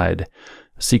inside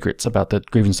secrets about the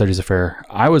Grievance Studies Affair.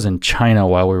 I was in China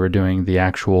while we were doing the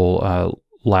actual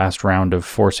last round of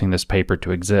forcing this paper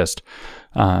to exist.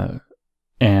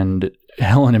 And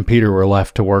Helen and Peter were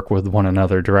left to work with one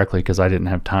another directly because I didn't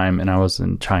have time and I was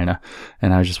in China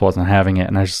and I just wasn't having it.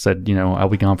 And I just said, I'll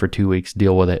be gone for 2 weeks,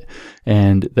 deal with it.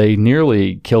 And they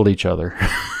nearly killed each other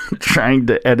trying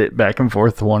to edit back and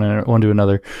forth one to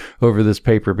another over this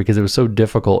paper because it was so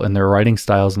difficult and their writing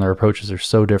styles and their approaches are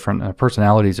so different. And their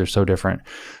personalities are so different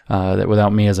that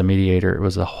without me as a mediator, it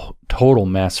was a total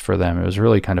mess for them. It was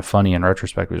really kind of funny in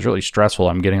retrospect. It was really stressful.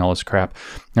 I'm getting all this crap.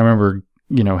 I remember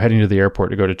heading to the airport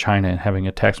to go to China and having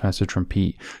a text message from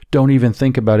Pete. Don't even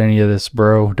think about any of this,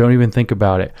 bro. Don't even think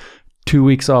about it. 2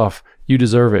 weeks off. You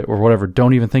deserve it or whatever.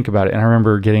 Don't even think about it. And I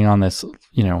remember getting on this,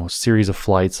 series of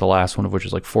flights, the last one of which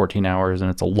is like 14 hours. And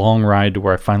it's a long ride to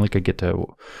where I finally could get to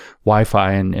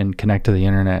Wi-Fi and connect to the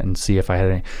internet and see if I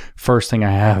had any. First thing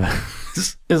I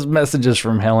have is messages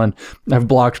from Helen. I've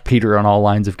blocked Peter on all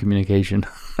lines of communication.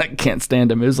 I can't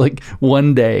stand him. It was like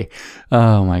one day.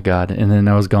 Oh my God. And then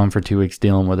I was gone for 2 weeks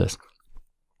dealing with this.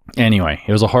 Anyway,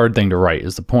 it was a hard thing to write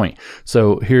is the point.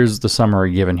 So here's the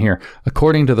summary given here.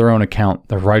 According to their own account,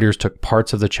 the writers took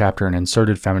parts of the chapter and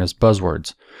inserted feminist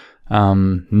buzzwords.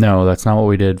 No, that's not what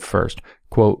we did first.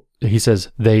 Quote, he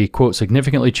says they, quote,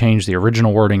 significantly changed the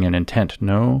original wording and intent.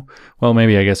 No? Well,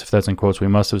 maybe I guess if that's in quotes, we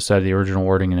must have said the original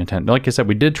wording and intent. Like I said,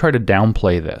 we did try to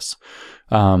downplay this.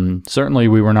 Certainly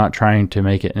we were not trying to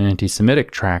make it an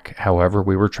anti-Semitic track. However,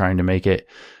 we were trying to make it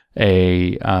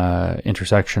a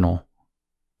intersectional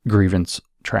grievance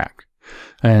track.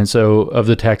 And so of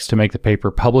the text to make the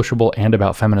paper publishable and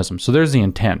about feminism. So there's the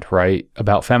intent, right?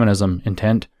 About feminism,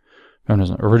 intent,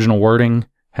 feminism. Original wording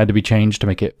had to be changed to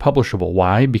make it publishable.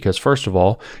 Why? Because first of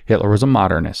all, Hitler was a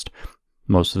modernist.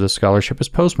 Most of the scholarship is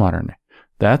postmodern.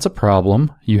 That's a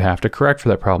problem. You have to correct for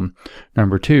that problem.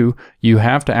 Number two, you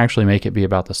have to actually make it be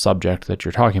about the subject that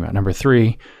you're talking about. Number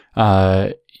three,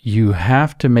 you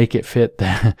have to make it fit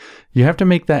that. You have to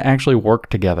make that actually work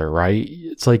together, right?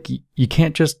 It's like you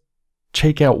can't just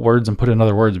take out words and put in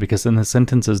other words because then the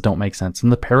sentences don't make sense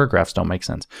and the paragraphs don't make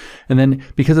sense. And then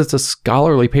because it's a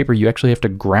scholarly paper, you actually have to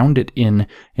ground it in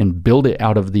and build it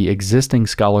out of the existing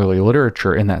scholarly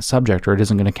literature in that subject, or it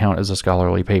isn't going to count as a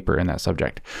scholarly paper in that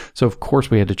subject. So of course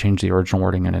we had to change the original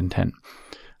wording and intent.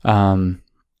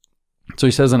 So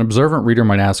he says an observant reader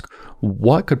might ask,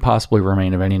 what could possibly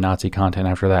remain of any Nazi content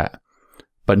after that?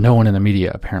 But no one in the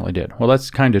media apparently did. Well,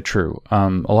 that's kind of true. A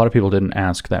lot of people didn't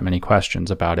ask that many questions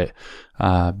about it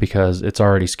because it's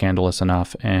already scandalous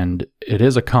enough and it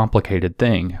is a complicated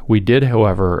thing. We did,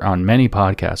 however, on many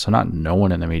podcasts, so not no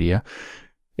one in the media,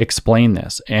 explain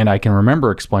this. And I can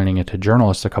remember explaining it to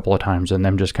journalists a couple of times and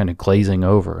them just kind of glazing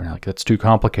over and like, that's too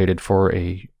complicated for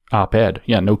a op-ed.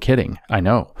 Yeah, no kidding. I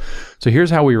know. So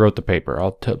here's how we wrote the paper.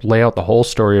 I'll lay out the whole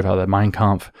story of how the Mein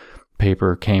Kampf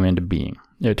paper came into being.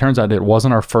 It turns out it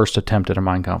wasn't our first attempt at a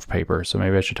Mein Kampf paper, so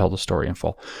maybe I should tell the story in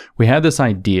full. We had this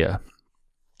idea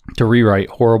to rewrite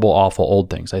horrible, awful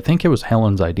old things. I think it was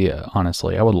Helen's idea,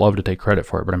 honestly. I would love to take credit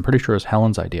for it, but I'm pretty sure it was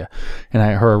Helen's idea. And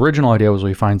her original idea was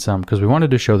we find some, because we wanted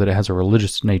to show that it has a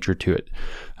religious nature to it.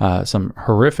 Some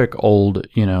horrific old,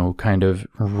 kind of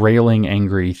railing,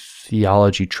 angry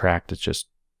theology tract that's just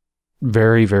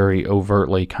very, very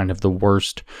overtly kind of the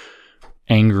worst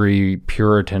angry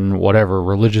Puritan, whatever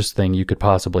religious thing you could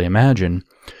possibly imagine.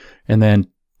 and then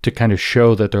to kind of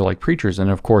show that they're like preachers. And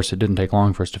of course, it didn't take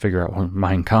long for us to figure out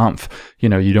Mein Kampf.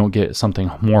 You don't get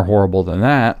something more horrible than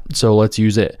that. So let's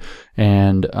use it.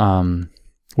 And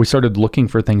we started looking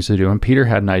for things to do. And Peter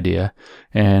had an idea.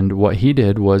 And what he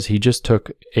did was he just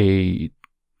took a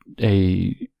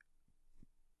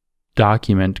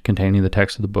document containing the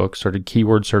text of the book, started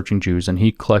keyword searching Jews, and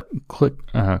he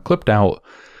clipped out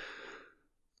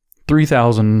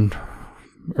 3,000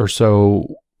 or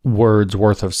so words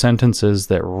worth of sentences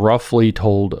that roughly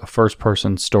told a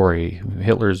first-person story.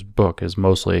 Hitler's book is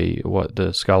mostly what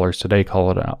the scholars today call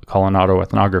an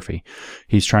autoethnography.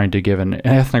 He's trying to give an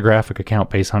ethnographic account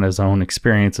based on his own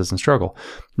experiences and struggle.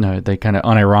 They kind of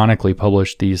unironically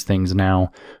publish these things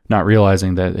now, not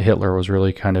realizing that Hitler was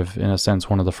really kind of, in a sense,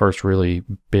 one of the first really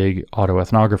big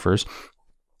autoethnographers.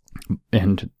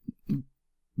 And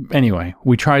anyway,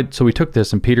 we took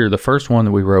this, and Peter, the first one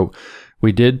that we wrote,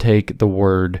 we did take the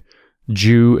word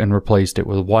Jew and replaced it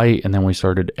with white, and then we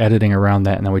started editing around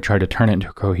that, and then we tried to turn it into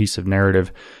a cohesive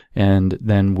narrative, and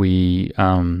then we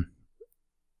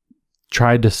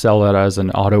tried to sell it as an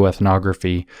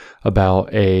autoethnography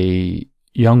about a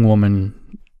young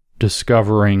woman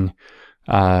discovering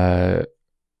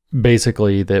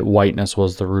basically that whiteness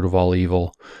was the root of all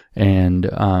evil, and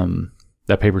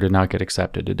that paper did not get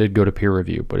accepted. It did go to peer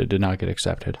review, but it did not get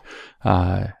accepted.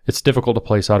 It's difficult to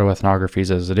place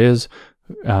autoethnographies as it is.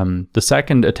 The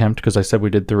second attempt, because I said we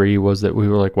did 3, was that we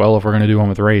were like, well, if we're going to do one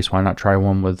with race, why not try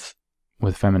one with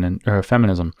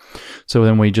feminism? So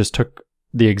then we just took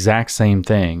the exact same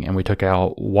thing, and we took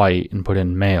out white and put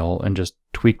in male and just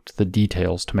tweaked the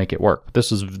details to make it work.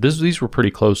 These were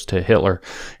pretty close to Hitler,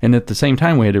 and at the same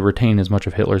time, we had to retain as much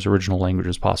of Hitler's original language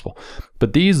as possible.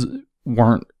 But these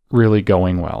weren't really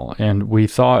going well, and we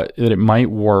thought that it might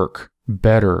work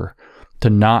better to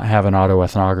not have an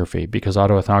autoethnography, because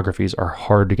autoethnographies are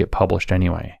hard to get published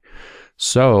anyway.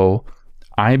 So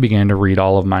I began to read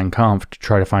all of Mein Kampf to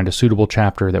try to find a suitable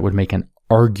chapter that would make an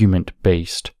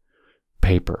argument-based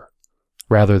paper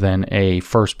rather than a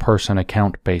first-person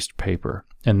account-based paper.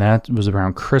 And that was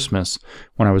around Christmas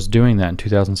when I was doing that in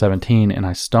 2017, and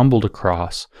I stumbled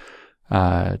across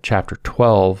chapter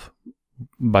 12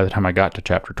 by the time I got to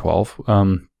chapter 12,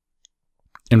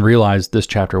 and realized this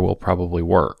chapter will probably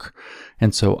work.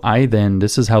 And so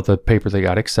this is how the paper that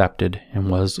got accepted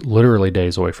and was literally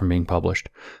days away from being published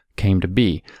came to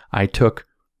be. I took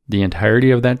the entirety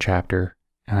of that chapter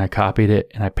and I copied it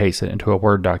and I pasted it into a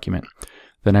Word document.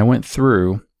 Then I went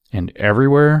through, and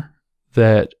everywhere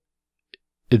that,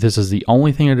 this is the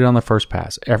only thing I did on the first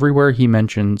pass, everywhere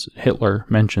Hitler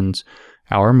mentions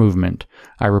our movement,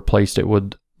 I replaced it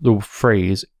with the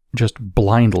phrase, just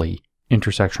blindly,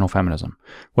 intersectional feminism,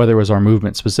 whether it was our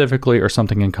movement specifically or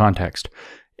something in context.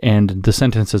 And the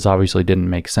sentences obviously didn't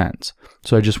make sense.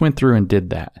 So I just went through and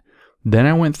did that. Then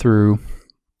I went through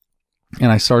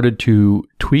and I started to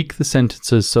tweak the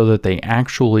sentences so that they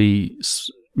actually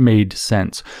made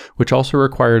sense, which also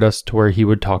required us to where he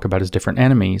would talk about his different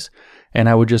enemies. And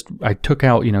I took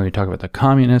out, he'd talk about the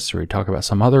communists, or he'd talk about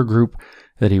some other group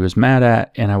that he was mad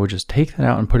at, and I would just take that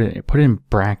out and put it in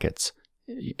brackets,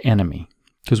 enemy,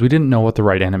 because we didn't know what the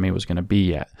right enemy was going to be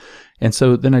yet. And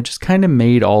so then I just kind of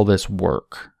made all this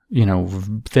work,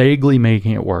 vaguely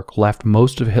making it work, left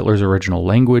most of Hitler's original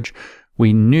language.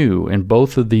 We knew in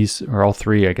both of these, or all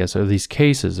 3, I guess, of these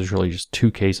cases, there's really just 2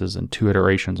 cases and 2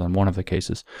 iterations on one of the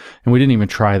cases. And we didn't even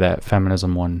try that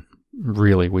feminism one,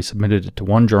 really. We submitted it to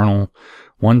one journal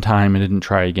one time and didn't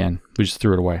try again. We just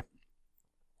threw it away.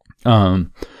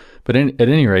 But at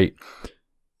any rate,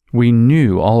 we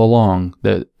knew all along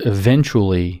that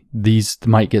eventually these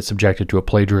might get subjected to a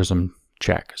plagiarism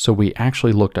check. So we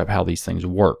actually looked up how these things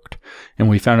worked. And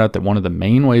we found out that one of the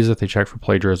main ways that they check for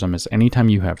plagiarism is anytime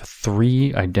you have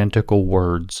 3 identical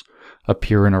words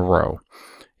appear in a row,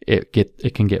 it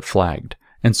can get flagged.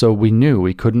 And so we knew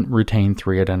we couldn't retain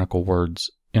 3 identical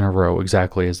words in a row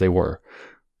exactly as they were.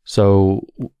 So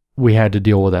we had to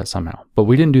deal with that somehow. But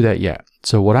we didn't do that yet.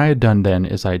 So what I had done then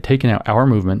is I had taken out our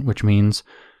movement, which means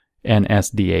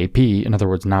NSDAP, in other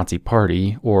words, Nazi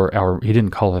Party, he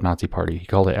didn't call it Nazi Party, he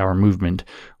called it our movement,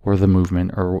 or the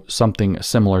movement, or something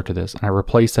similar to this. And I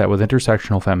replaced that with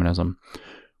intersectional feminism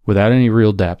without any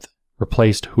real depth,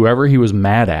 replaced whoever he was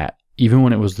mad at, even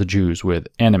when it was the Jews, with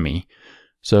enemy.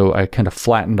 So I kind of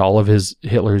flattened all of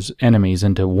Hitler's enemies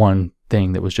into one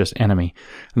thing that was just enemy.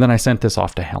 And then I sent this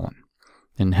off to Helen.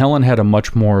 And Helen had a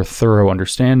much more thorough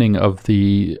understanding of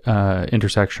the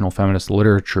intersectional feminist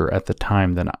literature at the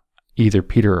time than either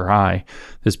Peter or I,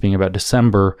 this being about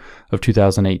December of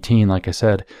 2018, like I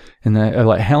said. And I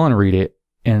let Helen read it,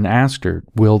 and asked her,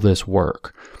 will this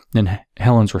work? And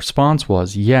Helen's response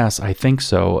was, yes, I think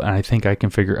so. And I think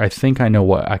I know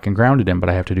what I can ground it in, but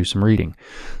I have to do some reading.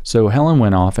 So Helen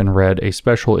went off and read a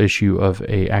special issue of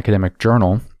an academic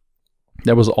journal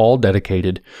that was all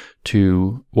dedicated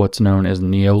to what's known as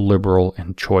neoliberal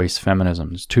and choice feminism.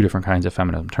 There's two different kinds of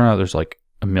feminism. Turns out there's like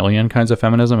a million kinds of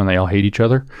feminism and they all hate each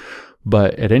other.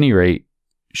 But at any rate,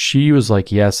 she was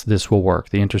like, yes, this will work.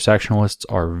 The intersectionalists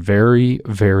are very,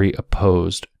 very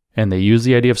opposed. And they use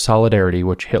the idea of solidarity,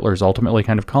 which Hitler's ultimately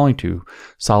kind of calling to,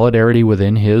 solidarity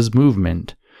within his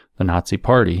movement, the Nazi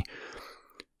Party.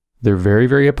 They're very,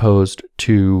 very opposed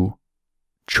to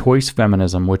choice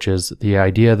feminism, which is the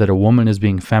idea that a woman is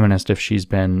being feminist if she's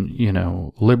been,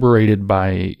 liberated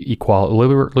by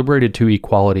liberated to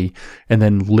equality, and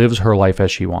then lives her life as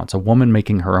she wants. A woman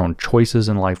making her own choices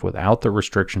in life without the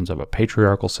restrictions of a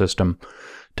patriarchal system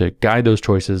to guide those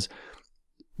choices.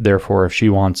 Therefore, if she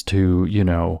wants to,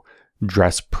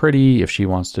 dress pretty, if she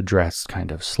wants to dress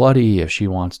kind of slutty, if she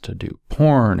wants to do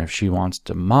porn, if she wants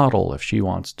to model, if she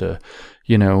wants to,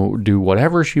 do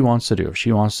whatever she wants to do, if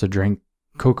she wants to drink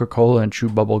Coca-Cola and chew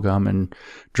bubble gum and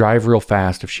drive real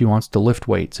fast, if she wants to lift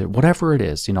weights, whatever it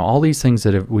is, all these things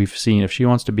that we've seen, if she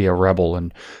wants to be a rebel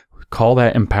and call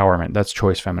that empowerment, that's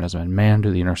choice feminism. And man, do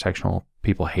the intersectional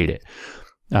people hate it.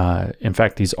 In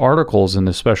fact, these articles in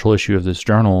the special issue of this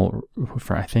journal,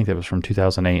 I think that was from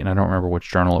 2008, and I don't remember which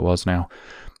journal it was now.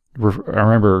 I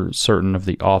remember certain of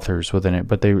the authors within it,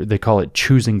 but they call it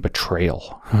choosing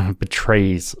betrayal.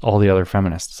 Betrays all the other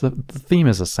feminists. The theme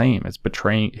is the same. It's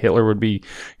betraying. Hitler would be,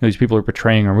 these people are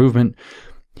betraying our movement.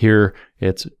 Here,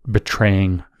 it's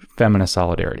betraying feminist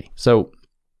solidarity. So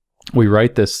we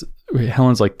write this.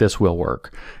 Helen's like, this will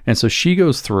work. And so she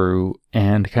goes through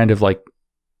and kind of like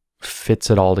fits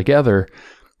it all together.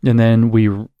 And then we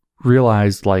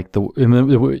realized we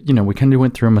kind of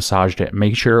went through and massaged it,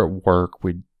 make sure it worked.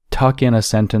 We tuck in a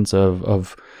sentence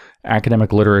of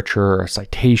academic literature or a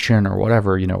citation or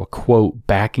whatever, a quote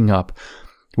backing up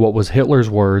what was Hitler's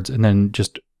words, and then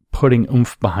just putting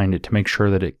oomph behind it to make sure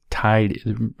that it tied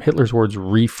Hitler's words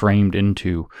reframed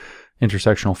into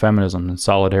intersectional feminism and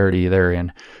solidarity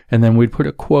therein. And then we'd put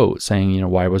a quote saying,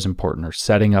 why it was important, or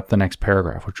setting up the next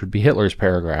paragraph, which would be Hitler's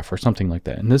paragraph or something like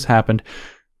that. And this happened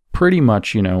pretty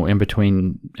much, in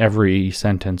between every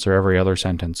sentence or every other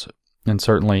sentence. And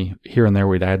certainly here and there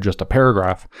we'd add just a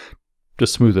paragraph to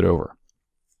smooth it over.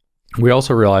 We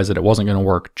also realized that it wasn't going to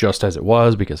work just as it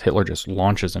was, because Hitler just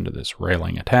launches into this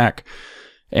railing attack.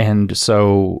 And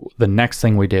so the next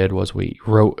thing we did was we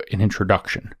wrote an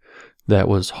introduction that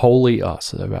was wholly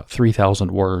us, about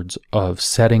 3,000 words of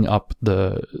setting up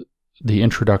the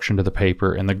introduction to the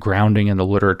paper and the grounding in the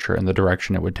literature and the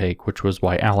direction it would take, which was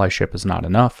why allyship is not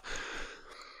enough.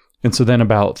 And so then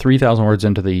about 3,000 words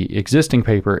into the existing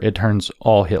paper, it turns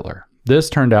all Hitler. This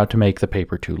turned out to make the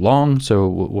paper too long. So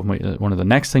one of the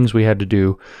next things we had to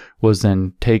do was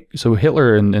then so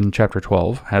Hitler in chapter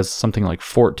 12 has something like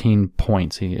 14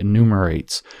 points. He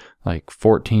enumerates like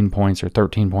 14 points or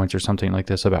 13 points or something like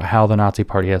this about how the Nazi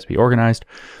Party has to be organized.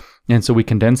 And so we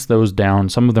condensed those down.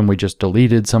 Some of them we just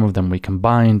deleted. Some of them we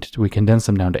combined. We condensed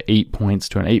them down to 8 points,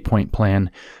 to an 8-point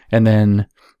plan. And then,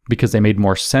 because they made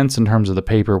more sense in terms of the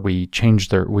paper, we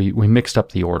mixed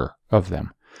up the order of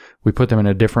them. We put them in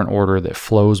a different order that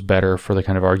flows better for the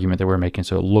kind of argument that we're making,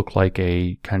 so it looked like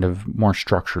a kind of more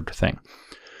structured thing.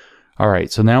 All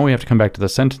right, so now we have to come back to the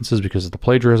sentences because of the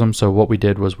plagiarism. So what we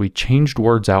did was we changed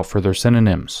words out for their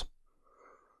synonyms.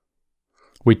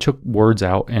 We took words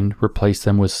out and replaced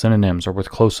them with synonyms, or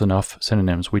with close enough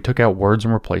synonyms. We took out words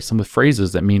and replaced them with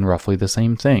phrases that mean roughly the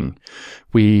same thing.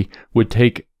 We would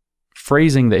take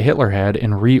phrasing that Hitler had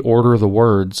and reorder the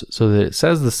words so that it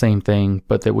says the same thing,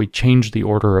 but that we change the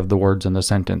order of the words in the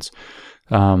sentence.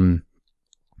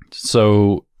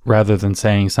 So rather than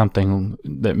saying something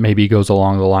that maybe goes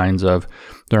along the lines of,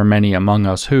 there are many among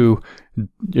us who,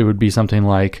 it would be something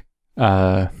like,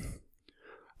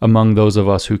 among those of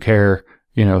us who care,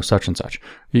 such and such.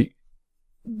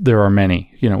 There are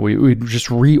many, we just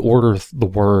reorder the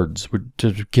words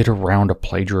to get around a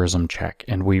plagiarism check.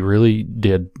 And we really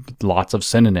did lots of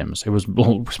synonyms. We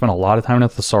spent a lot of time in a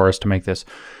thesaurus to make this,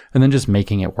 and then just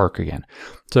making it work again.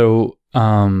 So,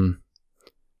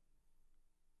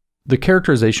 the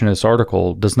characterization of this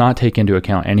article does not take into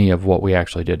account any of what we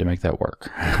actually did to make that work.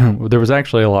 There was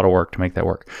actually a lot of work to make that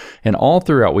work. And all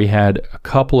throughout, we had a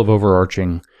couple of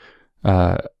overarching,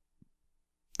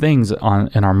 things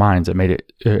in our minds that made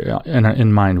it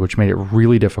in mind, which made it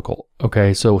really difficult.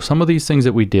 Okay, so some of these things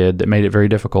that we did that made it very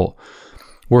difficult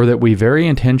were that we very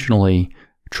intentionally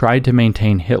tried to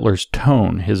maintain Hitler's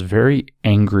tone, his very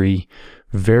angry,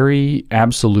 very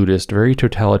absolutist, very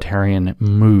totalitarian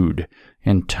mood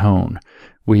and tone.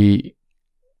 We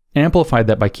amplified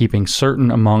that by keeping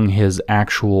certain among his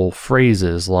actual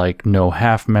phrases, like no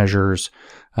half measures.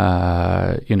 We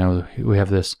have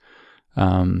this.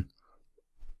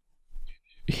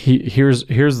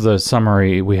 Here's the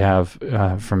summary we have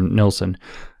from Nilssen.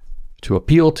 To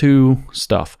appeal to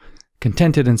stuff,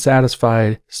 contented and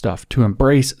satisfied stuff, to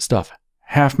embrace stuff,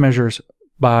 half measures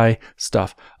by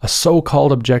stuff, a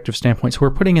so-called objective standpoint. So we're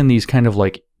putting in these kind of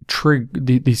like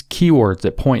these keywords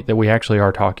that point that we actually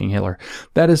are talking Hitler.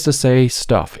 That is to say,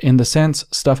 stuff. In the sense,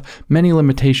 stuff. Many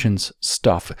limitations,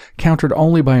 stuff. Countered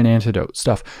only by an antidote,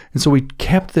 stuff. And so we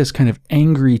kept this kind of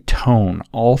angry tone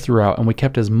all throughout, and we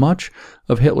kept as much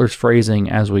of Hitler's phrasing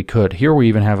as we could. Here we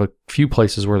even have a few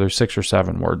places where there's 6 or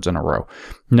 7 words in a row,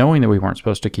 knowing that we weren't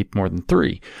supposed to keep more than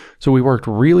 3. So we worked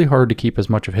really hard to keep as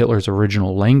much of Hitler's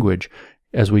original language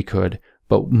as we could.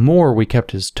 But more, we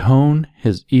kept his tone,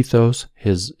 his ethos,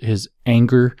 his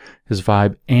anger, his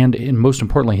vibe, and most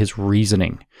importantly, his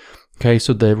reasoning. Okay,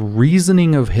 so the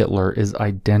reasoning of Hitler is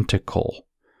identical.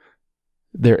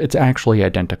 It's actually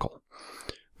identical.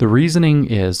 The reasoning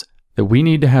is that we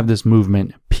need to have this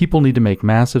movement. People need to make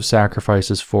massive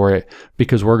sacrifices for it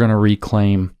because we're going to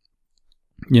reclaim,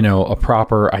 a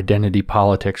proper identity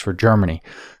politics for Germany.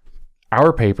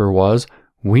 Our paper was,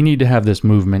 we need to have this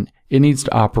movement. It needs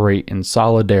to operate in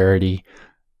solidarity.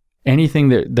 Anything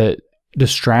that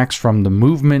distracts from the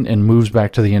movement and moves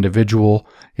back to the individual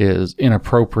is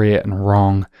inappropriate and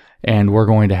wrong. And we're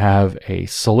going to have a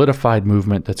solidified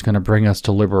movement that's going to bring us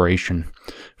to liberation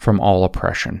from all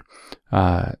oppression.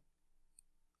 The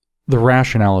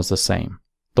rationale is the same.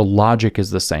 The logic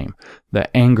is the same.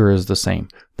 The anger is the same.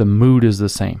 The mood is the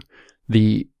same.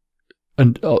 A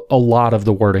lot of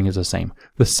the wording is the same.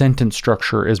 The sentence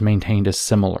structure is maintained as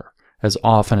similar as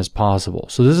often as possible.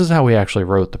 So this is how we actually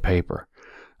wrote the paper.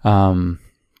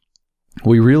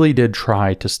 We really did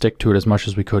try to stick to it as much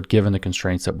as we could given the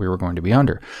constraints that we were going to be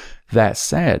under. That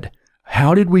said,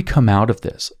 how did we come out of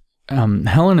this?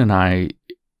 Helen and I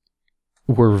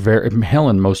were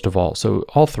Helen most of all, so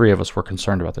all 3 of us were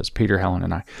concerned about this. Peter, Helen,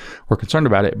 and I were concerned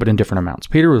about it, but in different amounts.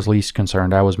 Peter was least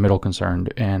concerned, I was middle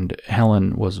concerned, and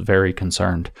Helen was very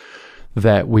concerned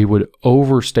that we would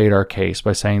overstate our case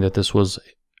by saying that this was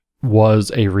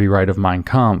a rewrite of Mein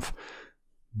Kampf.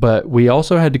 But we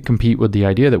also had to compete with the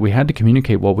idea that we had to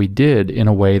communicate what we did in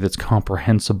a way that's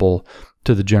comprehensible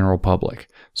to the general public.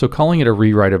 So calling it a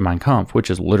rewrite of Mein Kampf, which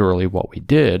is literally what we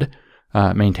did,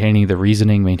 maintaining the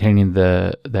reasoning, maintaining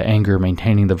the anger,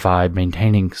 maintaining the vibe,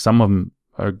 maintaining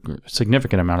a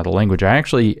significant amount of the language. I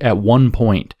actually, at one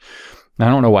point, I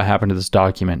don't know what happened to this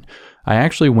document, I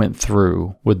actually went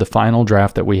through with the final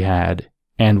draft that we had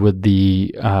and with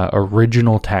the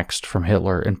original text from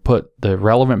Hitler and put the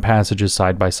relevant passages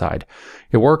side by side.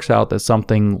 It works out that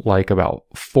something like about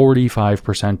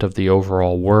 45% of the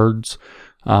overall words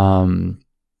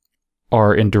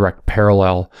are in direct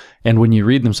parallel. And when you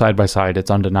read them side by side,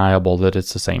 it's undeniable that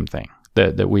it's the same thing,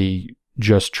 that we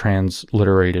just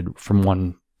transliterated from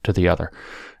one to the other.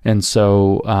 And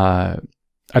so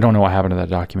I don't know what happened to that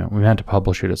document. We had to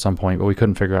publish it at some point, but we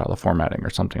couldn't figure out the formatting or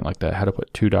something like that. How to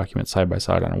put 2 documents side by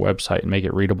side on a website and make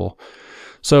it readable.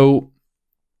 So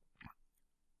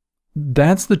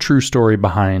that's the true story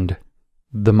behind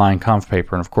the Mein Kampf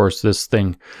paper. And of course, this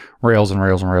thing rails and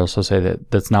rails and rails to say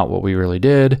that that's not what we really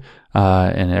did,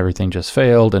 and everything just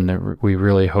failed, and we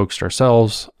really hoaxed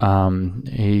ourselves.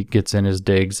 He gets in his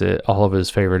digs at all of his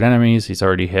favorite enemies. He's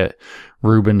already hit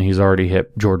Rubin. He's already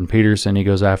hit Jordan Peterson. He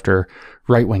goes after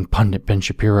right-wing pundit Ben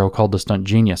Shapiro, called the stunt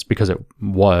genius, because it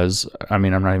was. I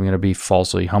mean, I'm not even going to be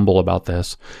falsely humble about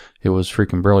this. It was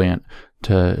freaking brilliant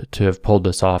to have pulled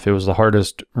this off. It was the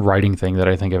hardest writing thing that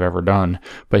I think I've ever done.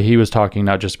 But he was talking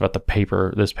not just about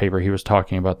this paper, he was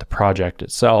talking about the project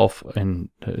itself and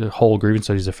the whole Grievance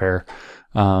Studies Affair,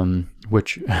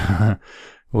 which Ben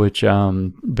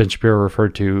Shapiro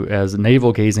referred to as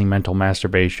navel-gazing mental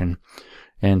masturbation.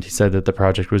 And he said that the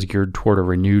project was geared toward a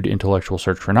renewed intellectual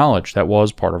search for knowledge. That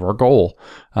was part of our goal.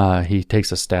 He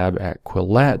takes a stab at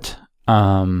Quillette.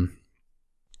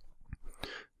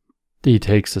 He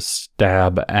takes a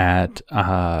stab at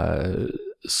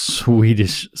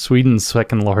Sweden's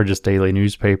second largest daily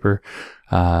newspaper.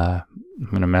 I'm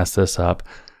going to mess this up.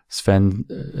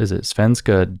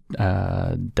 Svenska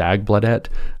Dagbladet.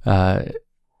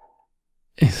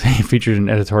 he featured an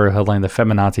editorial headline, "The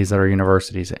Feminazis at Our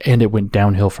Universities," and it went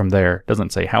downhill from there. It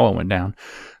doesn't say how it went down.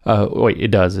 Wait, it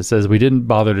does. It says we didn't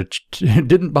bother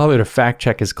to fact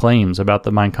check his claims about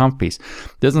the Mein Kampf piece.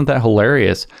 Isn't that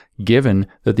hilarious? Given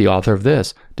that the author of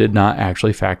this did not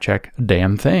actually fact check a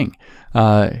damn thing.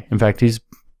 In fact, he's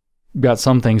got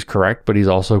some things correct, but he's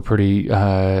also pretty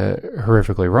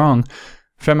horrifically wrong.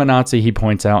 Feminazi, he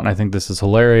points out, and I think this is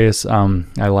hilarious,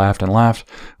 I laughed and laughed,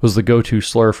 was the go-to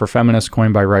slur for feminists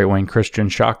coined by right-wing Christian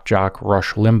shock jock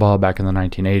Rush Limbaugh back in the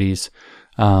 1980s.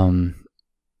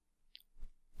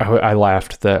 I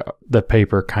laughed that the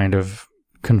paper kind of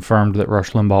confirmed that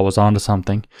Rush Limbaugh was onto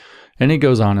something. And he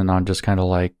goes on and on, just kind of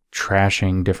like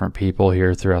trashing different people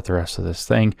here throughout the rest of this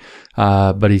thing.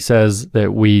 But he says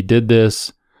that we did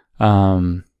this.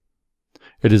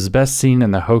 It is best seen in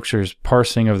the hoaxers'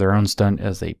 parsing of their own stunt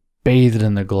as they bathed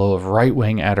in the glow of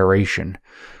right-wing adoration.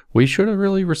 We should have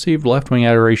really received left-wing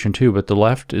adoration too, but the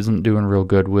left isn't doing real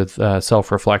good with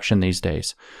self-reflection these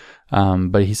days.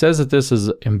 But he says that this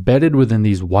is embedded within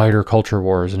these wider culture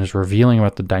wars and is revealing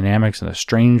about the dynamics and the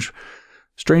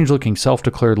strange-looking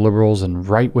self-declared liberals and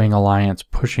right-wing alliance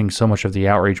pushing so much of the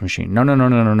outrage machine. No.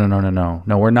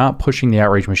 No, we're not pushing the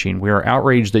outrage machine. We are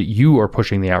outraged that you are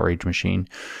pushing the outrage machine,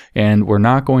 and we're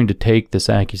not going to take this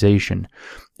accusation.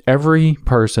 Every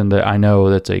person that I know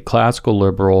that's a classical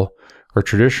liberal or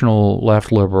traditional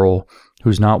left liberal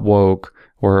who's not woke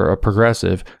or a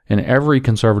progressive, and every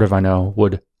conservative I know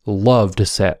would love to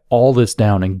set all this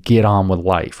down and get on with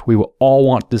life. We will all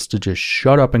want this to just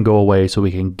shut up and go away so we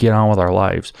can get on with our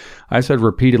lives. I said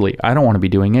repeatedly, I don't want to be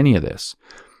doing any of this.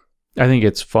 I think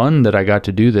it's fun that I got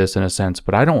to do this in a sense,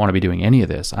 but I don't want to be doing any of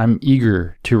this. I'm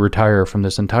eager to retire from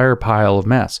this entire pile of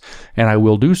mess, and I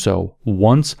will do so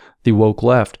once the woke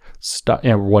left,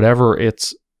 whatever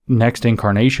its next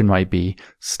incarnation might be,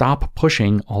 stop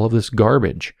pushing all of this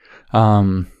garbage.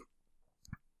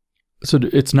 So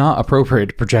it's not appropriate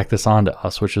to project this onto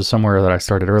us, which is somewhere that I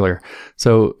started earlier.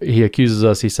 So he accuses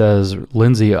us, he says,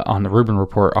 Lindsay on the Rubin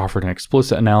Report offered an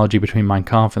explicit analogy between Mein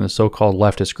Kampf and the so-called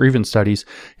leftist grievance studies.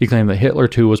 He claimed that Hitler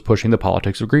too was pushing the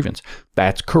politics of grievance.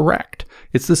 That's correct.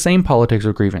 It's the same politics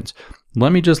of grievance.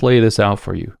 Let me just lay this out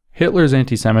for you. Hitler's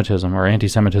anti-Semitism, or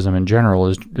anti-Semitism in general,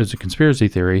 is a conspiracy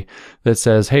theory that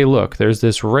says, hey, look, there's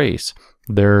this race.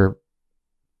 They're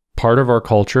part of our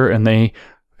culture, and they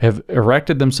have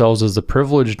erected themselves as the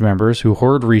privileged members who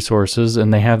hoard resources,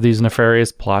 and they have these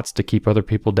nefarious plots to keep other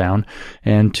people down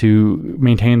and to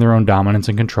maintain their own dominance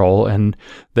and control, and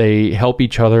they help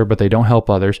each other, but they don't help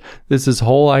others. This is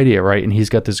whole idea, right? And he's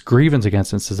got this grievance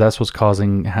against it, says that's what's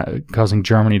causing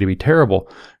Germany to be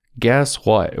terrible. Guess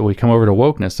what? We come over to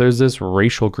wokeness. There's this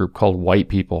racial group called white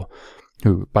people,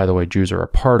 who, by the way, Jews are a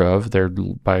part of. They're,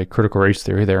 by critical race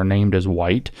theory, they're named as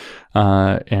white,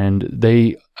 and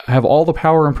they have all the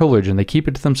power and privilege, and they keep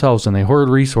it to themselves, and they hoard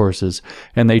resources,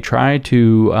 and they try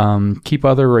to keep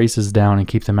other races down and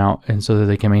keep them out, and so that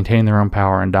they can maintain their own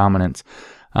power and dominance.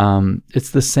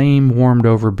 It's the same warmed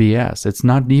over BS. It's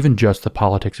not even just the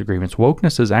politics of grievance.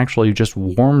 Wokeness is actually just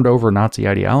warmed over Nazi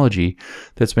ideology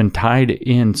that's been tied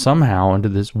in somehow into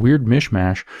this weird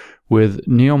mishmash with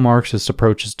neo-Marxist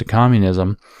approaches to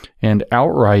communism and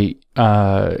outright,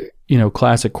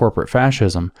 classic corporate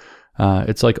fascism.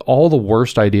 It's like all the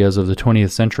worst ideas of the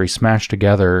 20th century smashed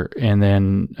together and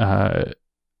then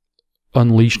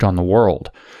unleashed on the world.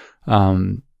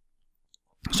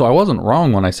 So I wasn't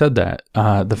wrong when I said that.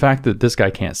 The fact that this guy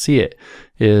can't see it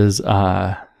is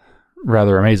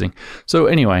rather amazing. So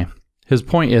anyway, his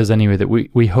point is anyway that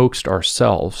we hoaxed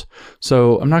ourselves.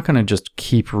 So I'm not going to just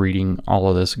keep reading all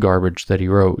of this garbage that he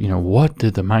wrote. What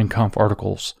did the Mein Kampf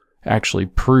articles actually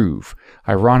prove?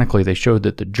 Ironically, they showed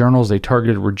that the journals they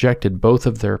targeted rejected both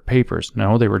of their papers.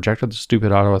 No, they rejected the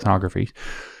stupid autoethnography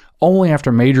only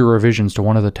after major revisions to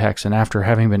one of the texts and after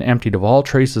having been emptied of all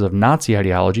traces of Nazi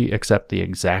ideology except the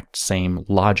exact same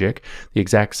logic, the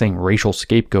exact same racial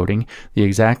scapegoating, the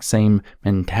exact same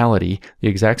mentality, the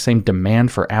exact same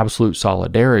demand for absolute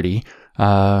solidarity,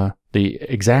 the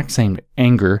exact same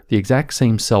anger, the exact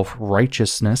same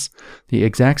self-righteousness, the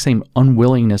exact same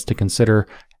unwillingness to consider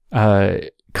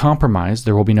compromise.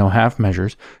 There will be no half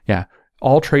measures. Yeah.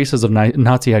 All traces of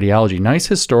Nazi ideology. Nice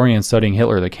historians studying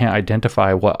Hitler that can't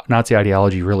identify what Nazi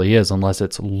ideology really is unless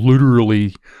it's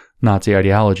literally Nazi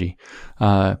ideology.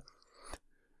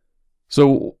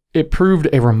 So it proved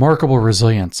a remarkable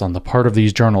resilience on the part of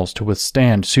these journals to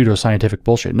withstand pseudoscientific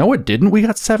bullshit. No, it didn't. We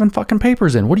got 7 fucking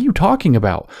papers in. What are you talking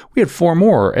about? We had 4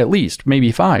 more, at least,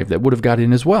 maybe 5, that would have got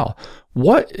in as well.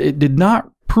 What? It did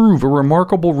not prove a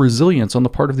remarkable resilience on the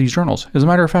part of these journals. As a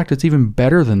matter of fact, it's even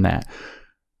better than that.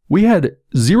 We had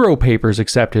 0 papers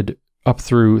accepted up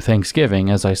through Thanksgiving,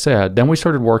 as I said. Then we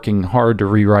started working hard to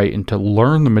rewrite and to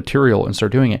learn the material and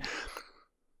start doing it.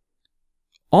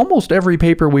 Almost every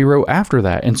paper we wrote after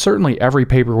that, and certainly every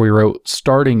paper we wrote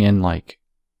starting in like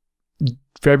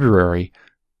February,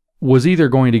 was either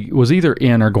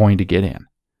in or going to get in.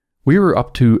 We were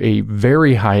up to a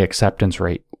very high acceptance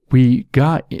rate.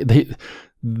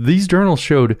 These journals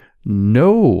showed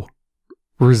no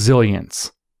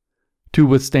resilience to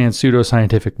withstand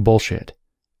pseudoscientific bullshit.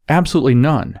 Absolutely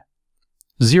none.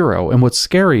 Zero. And what's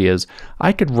scary is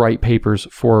I could write papers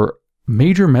for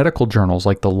major medical journals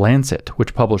like The Lancet,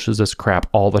 which publishes this crap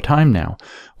all the time now,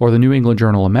 or the New England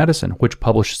Journal of Medicine, which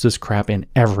publishes this crap in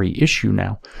every issue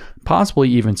now, possibly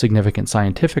even significant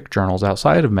scientific journals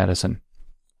outside of medicine.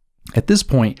 At this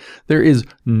point, there is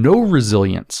no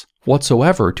resilience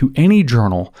whatsoever to any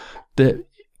journal that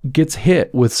gets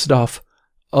hit with stuff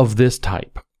of this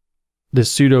type.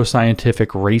 This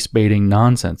pseudoscientific race-baiting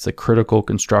nonsense, the critical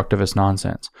constructivist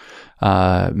nonsense.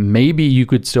 Maybe you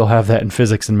could still have that in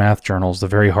physics and math journals. The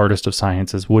very hardest of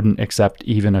sciences wouldn't accept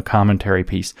even a commentary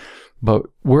piece. But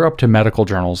we're up to medical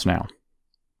journals now.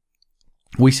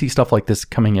 We see stuff like this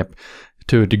coming up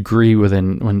to a degree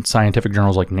when scientific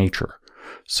journals like Nature.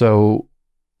 So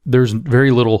there's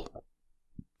very little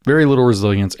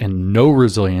resilience and no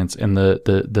resilience in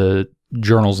the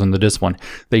journals in the discipline.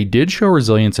 They did show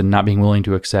resilience in not being willing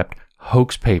to accept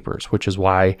hoax papers, which is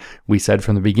why we said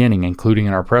from the beginning, including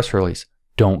in our press release,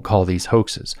 don't call these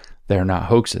hoaxes. They're not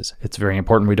hoaxes. It's very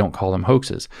important we don't call them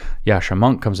hoaxes. Yasha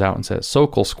Monk comes out and says,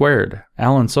 Sokol squared,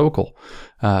 Alan Sokol,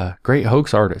 great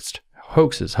hoax artist.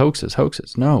 Hoaxes, hoaxes,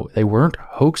 hoaxes. No, they weren't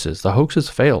hoaxes. The hoaxes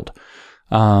failed.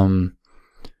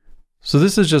 So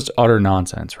this is just utter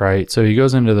nonsense, right? So he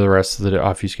goes into the rest of the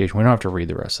obfuscation. We don't have to read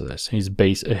the rest of this. He's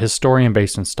a historian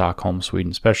based in Stockholm,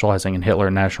 Sweden, specializing in Hitler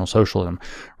and National Socialism.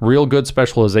 Real good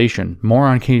specialization.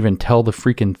 Moron can't even tell the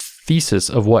freaking thesis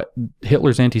of what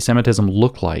Hitler's anti-Semitism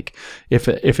looked like if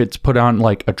it's put on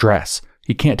like a dress.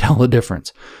 He can't tell the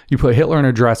difference. You put Hitler in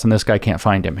a dress and this guy can't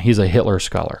find him. He's a Hitler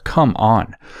scholar. Come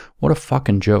on. What a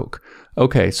fucking joke.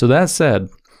 Okay, so that said,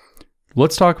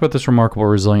 let's talk about this remarkable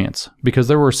resilience, because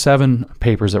there were 7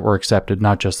 papers that were accepted,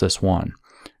 not just this one.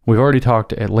 We've already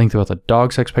talked at length about the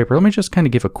dog sex paper. Let me just kind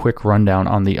of give a quick rundown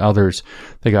on the others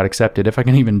that got accepted. If I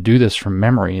can even do this from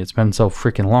memory, it's been so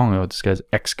freaking long ago. This guy's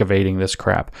excavating this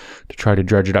crap to try to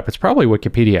dredge it up. It's probably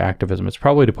Wikipedia activism. It's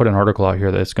probably to put an article out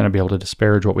here that's going to be able to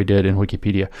disparage what we did in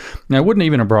Wikipedia. Now, I wouldn't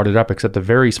even have brought it up except the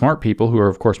very smart people, who are,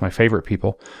 of course, my favorite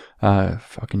people,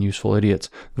 fucking useful idiots.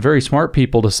 The very smart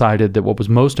people decided that what was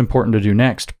most important to do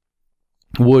next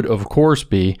would, of course,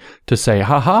 be to say,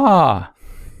 ha-ha,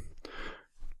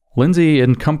 Lindsay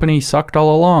and company sucked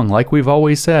all along, like we've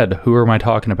always said. Who am I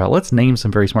talking about? Let's name some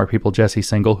very smart people. Jesse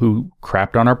Singal, who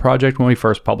crapped on our project when we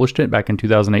first published it back in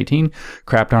 2018,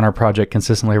 crapped on our project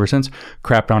consistently ever since,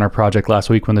 crapped on our project last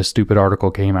week when this stupid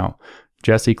article came out.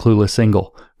 Jesse Clueless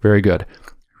Singal, very good.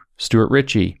 Stuart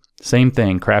Ritchie, same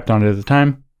thing, crapped on it at the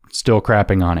time, still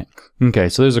crapping on it. Okay,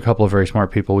 so there's a couple of very smart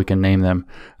people. We can name them.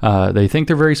 They think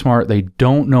they're very smart. They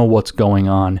don't know what's going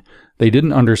on. They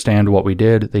didn't understand what we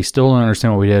did. They still don't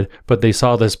understand what we did, but they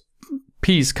saw this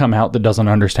piece come out that doesn't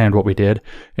understand what we did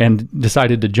and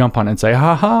decided to jump on it and say,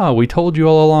 ha, we told you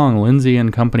all along. Lindsay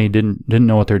and company didn't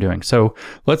know what they're doing. So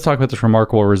let's talk about this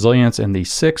remarkable resilience and the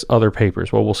 6 other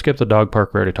papers. Well, we'll skip the dog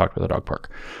park. We already talked about the dog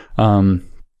park.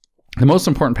 The most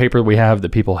important paper we have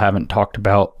that people haven't talked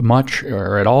about much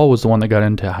or at all was the one that got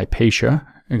into Hypatia.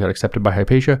 It got accepted by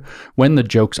Hypatia. When the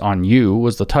Joke's on You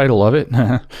was the title of it.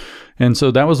 And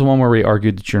so that was the one where we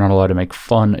argued that you're not allowed to make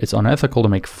fun. It's unethical to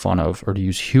make fun of or to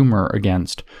use humor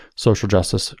against social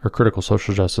justice or critical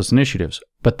social justice initiatives.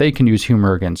 But they can use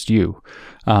humor against you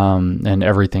and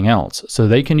everything else. So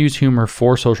they can use humor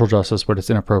for social justice, but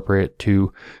it's inappropriate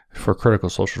for critical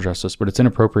social justice, but it's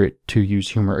inappropriate to use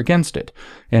humor against it.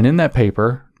 And in that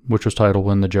paper, which was titled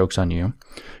When the Joke's on You,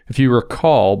 if you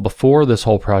recall, before this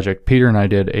whole project, Peter and I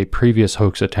did a previous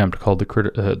hoax attempt called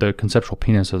the Conceptual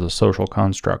Penis as a Social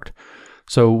Construct.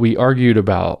 So we argued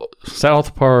about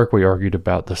South Park, we argued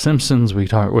about The Simpsons, we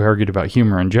argued about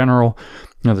humor in general.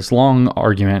 Now, this long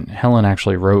argument, Helen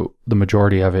actually wrote the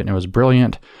majority of it, and it was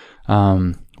brilliant.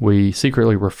 We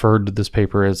secretly referred to this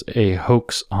paper as a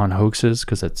hoax on hoaxes,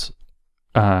 because it's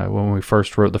when we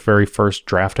first wrote the very first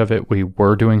draft of it, we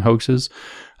were doing hoaxes,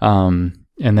 and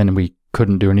then we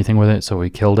couldn't do anything with it, so we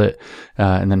killed it.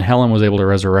 And then Helen was able to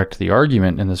resurrect the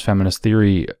argument in this feminist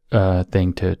theory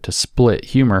thing to split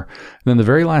humor. And then the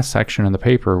very last section in the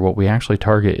paper, what we actually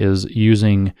target is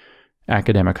using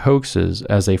academic hoaxes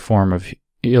as a form of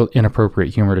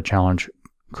inappropriate humor to challenge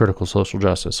critical social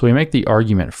justice. So we make the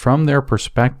argument from their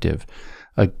perspective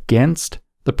against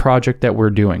the project that we're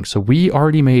doing. So we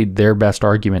already made their best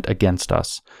argument against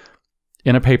us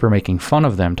in a paper making fun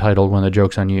of them titled When the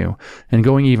Joke's on You. And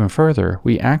going even further,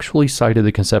 we actually cited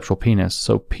the conceptual penis.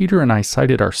 So Peter and I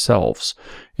cited ourselves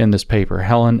in this paper.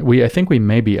 Helen, I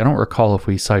don't recall if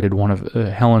we cited one of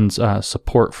Helen's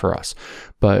support for us,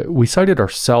 but we cited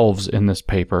ourselves in this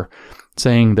paper,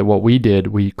 saying that what we did,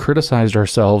 we criticized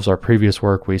ourselves, our previous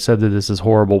work. We said that this is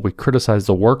horrible. We criticized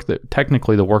the work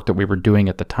that we were doing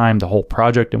at the time, the whole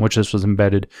project in which this was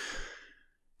embedded.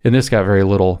 And this got very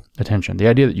little attention. The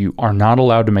idea that you are not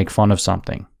allowed to make fun of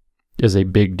something is a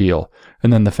big deal.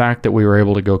 And then the fact that we were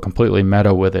able to go completely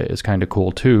meta with it is kind of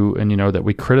cool too. And, that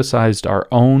we criticized our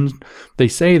own. They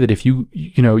say that if you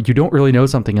don't really know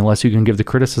something unless you can give the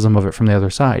criticism of it from the other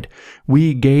side.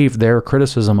 We gave their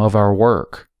criticism of our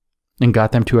work and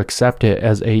got them to accept it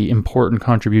as a important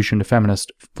contribution to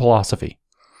feminist philosophy.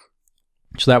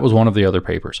 So that was one of the other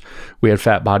papers. We had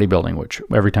fat bodybuilding, which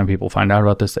every time people find out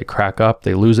about this, they crack up,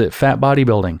 they lose it. Fat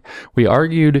bodybuilding. We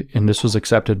argued, and this was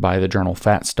accepted by the journal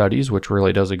Fat Studies, which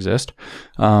really does exist,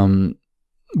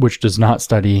 which does not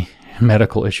study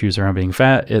medical issues around being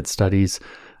fat. It studies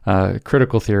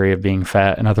critical theory of being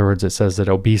fat. In other words, it says that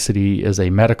obesity is a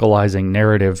medicalizing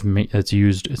narrative.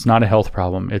 It's not a health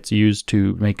problem. It's used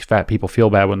to make fat people feel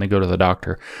bad when they go to the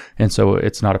doctor. And so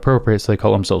it's not appropriate. So they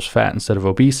call themselves fat instead of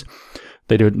obese.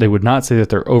 They would not say that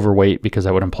they're overweight because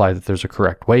that would imply that there's a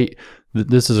correct weight.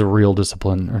 This is a real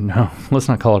discipline, or no, let's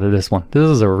not call it a discipline. This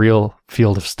is a real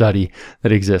field of study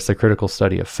that exists, a critical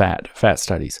study of fat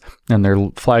studies. And their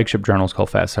flagship journal is called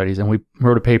Fat Studies. And we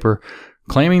wrote a paper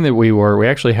claiming that we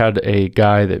actually had a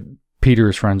guy that Peter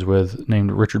is friends with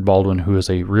named Richard Baldwin, who is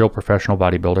a real professional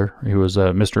bodybuilder. He was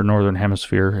Mr. Northern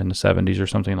Hemisphere in the 70s or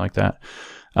something like that.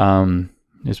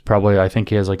 I think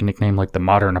he has like a nickname like the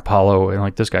Modern Apollo, and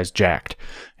like this guy's jacked.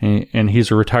 And he's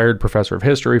a retired professor of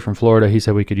history from Florida. He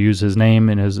said we could use his name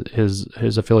and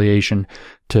his affiliation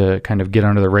to kind of get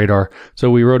under the radar.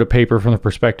 So we wrote a paper from the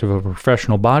perspective of a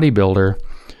professional bodybuilder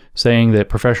saying that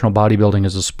professional bodybuilding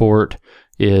as a sport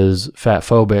is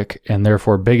fatphobic and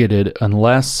therefore bigoted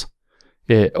unless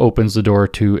it opens the door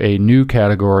to a new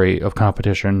category of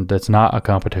competition that's not a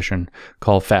competition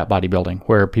called fat bodybuilding,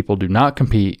 where people do not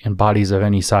compete and bodies of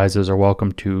any sizes are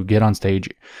welcome to get on stage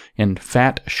in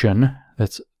fashion.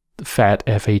 That's fat,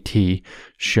 F-A-T,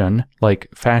 shun, like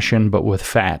fashion, but with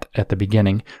fat at the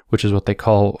beginning, which is what they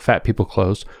call fat people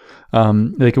clothes.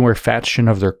 They can wear fashion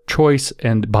of their choice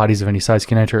and bodies of any size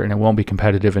can enter, and it won't be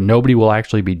competitive, and nobody will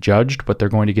actually be judged, but they're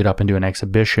going to get up and do an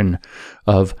exhibition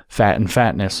of fat and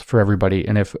fatness for everybody.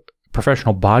 And if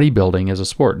professional bodybuilding as a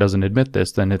sport doesn't admit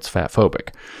this, then it's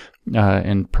fatphobic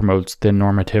and promotes thin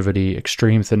normativity,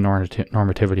 extreme thin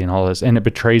normativity and all this. And it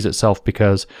betrays itself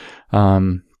because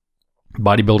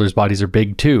bodybuilders' bodies are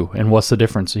big too. And what's the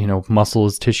difference? Muscle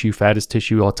is tissue, fat is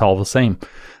tissue, it's all the same.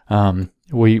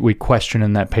 We question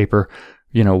in that paper,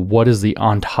 what is the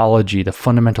ontology, the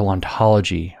fundamental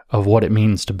ontology of what it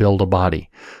means to build a body.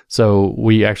 So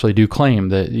we actually do claim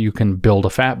that you can build a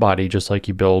fat body just like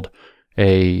you build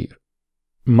a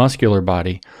muscular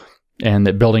body, and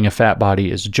that building a fat body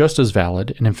is just as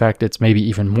valid. And in fact, it's maybe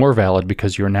even more valid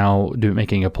because you're now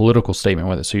making a political statement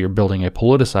with it. So you're building a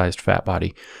politicized fat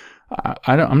body.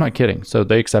 I'm not kidding. So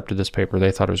they accepted this paper.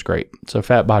 They thought it was great. So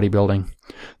fat bodybuilding.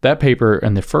 That paper,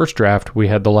 in the first draft, we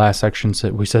had the last section.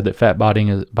 We said that fat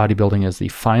bodybuilding is the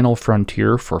final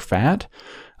frontier for fat,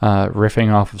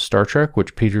 riffing off of Star Trek,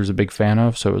 which Peter's a big fan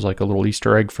of. So it was like a little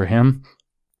Easter egg for him.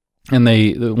 And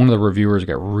one of the reviewers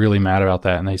got really mad about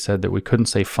that, and they said that we couldn't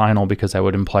say final because that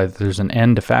would imply that there's an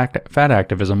end to fat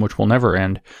activism, which will never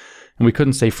end. And we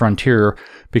couldn't say frontier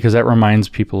because that reminds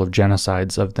people of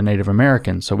genocides of the Native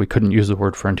Americans. So we couldn't use the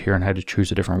word frontier and had to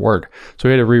choose a different word. So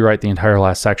we had to rewrite the entire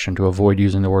last section to avoid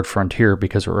using the word frontier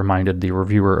because it reminded the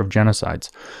reviewer of genocides.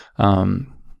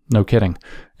 No kidding.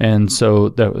 And so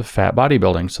that was fat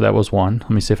bodybuilding. So that was one. Let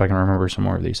me see if I can remember some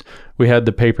more of these. We had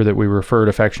the paper that we referred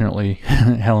affectionately,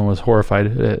 Helen was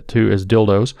horrified to, as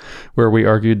dildos, where we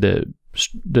argued that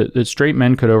straight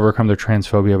men could overcome their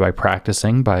transphobia by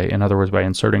practicing, in other words, by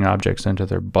inserting objects into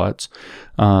their butts.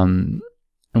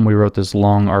 And we wrote this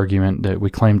long argument that we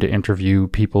claimed to interview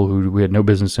people who we had no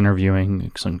business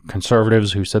interviewing, some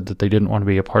conservatives who said that they didn't want to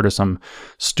be a part of some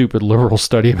stupid liberal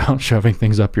study about shoving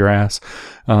things up your ass.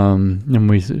 And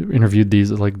we interviewed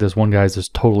this one guy's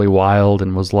just totally wild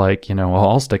and was like,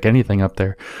 I'll stick anything up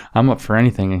there. I'm up for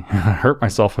anything. I hurt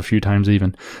myself a few times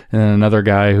even. And then another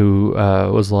guy who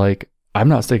was like, I'm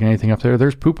not sticking anything up there.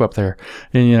 There's poop up there.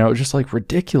 And, just like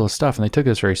ridiculous stuff. And they took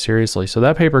this very seriously. So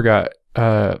that paper got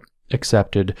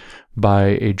accepted by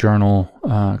a journal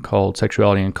called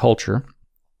Sexuality and Culture.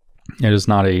 It is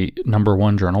not a number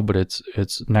one journal, but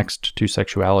it's next to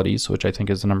Sexualities, which I think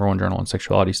is the number one journal in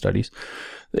sexuality studies.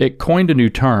 It coined a new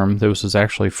term. This was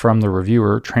actually from the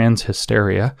reviewer,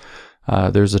 transhysteria.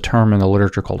 There's a term in the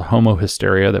literature called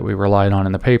homohysteria that we relied on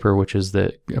in the paper, which is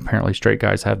that apparently straight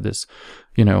guys have this,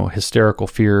 hysterical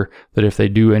fear that if they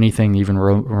do anything even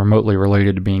remotely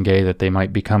related to being gay, that they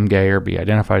might become gay or be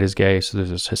identified as gay. So there's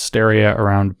this hysteria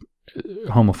around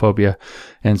homophobia.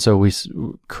 And so we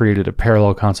created a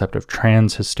parallel concept of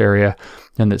transhysteria,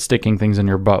 and that sticking things in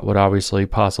your butt would obviously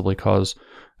possibly cause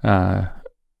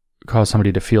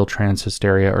somebody to feel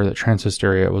transhysteria, or that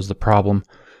transhysteria was the problem.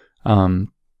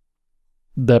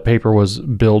 That paper was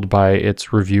billed by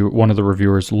one of the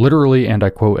reviewers literally, and I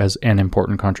quote, as an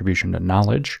important contribution to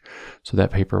knowledge. So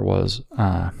that paper was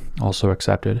also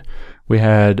accepted. We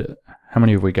had, how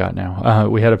many have we got now?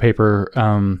 We had a paper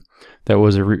that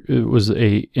was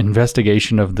a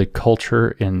investigation of the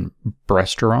culture in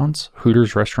restaurants.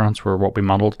 Hooters restaurants were what we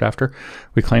modeled it after.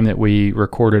 We claim that we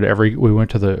went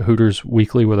to the Hooters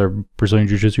weekly with our Brazilian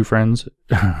Jiu-Jitsu friends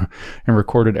and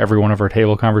recorded every one of our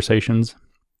table conversations.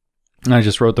 And I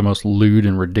just wrote the most lewd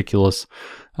and ridiculous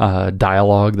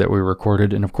dialogue that we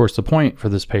recorded. And of course, the point for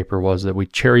this paper was that we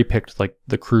cherry picked like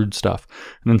the crude stuff,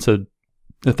 and then said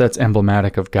that that's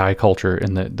emblematic of guy culture,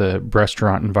 and that the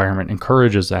restaurant environment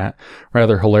encourages that.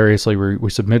 Rather hilariously, we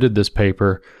submitted this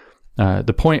paper.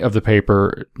 The point of the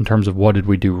paper, in terms of what did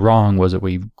we do wrong, was that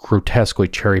we grotesquely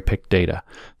cherry-picked data.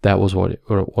 That was what it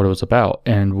was about.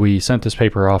 And we sent this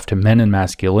paper off to Men and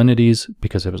Masculinities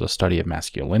because it was a study of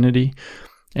masculinity.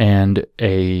 And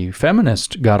a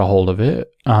feminist got a hold of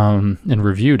it and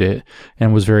reviewed it,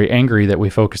 and was very angry that we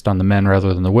focused on the men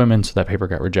rather than the women. So that paper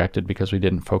got rejected because we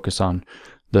didn't focus on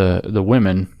the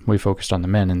women. We focused on the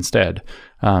men instead.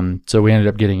 So we ended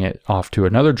up getting it off to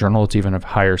another journal. It's even of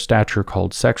higher stature,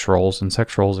 called Sex Roles, and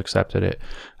Sex Roles accepted it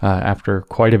after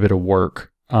quite a bit of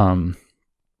work.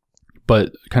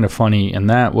 But kind of funny in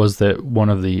that was that one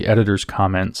of the editor's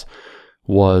comments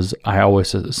was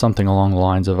something along the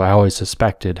lines of, I always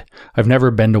suspected, I've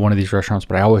never been to one of these restaurants,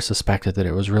 but I always suspected that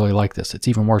it was really like this. It's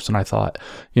even worse than I thought,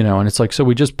 and it's like, so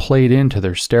we just played into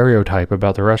their stereotype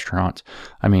about the restaurants.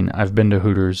 I mean, I've been to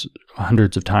Hooters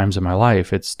hundreds of times in my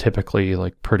life. It's typically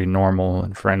like pretty normal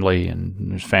and friendly,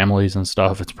 and there's families and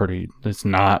stuff. It's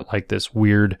not like this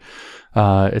weird,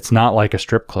 it's not like a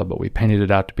strip club, but we painted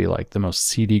it out to be like the most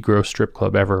seedy, gross strip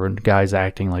club ever, and guys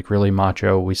acting like really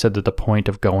macho. We said that the point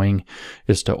of going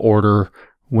is to order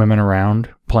women around,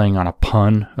 playing on a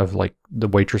pun of like the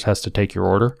waitress has to take your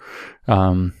order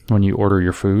when you order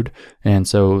your food. And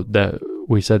so that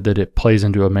we said that it plays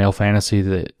into a male fantasy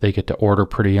that they get to order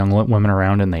pretty young women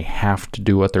around and they have to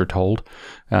do what they're told,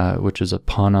 which is a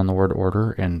pun on the word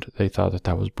order. And they thought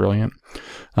that was brilliant.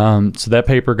 So that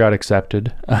paper got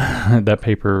accepted. That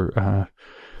paper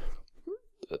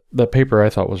I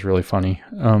thought was really funny.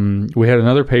 We had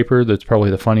another paper that's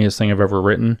probably the funniest thing I've ever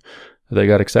written that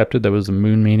got accepted. That was the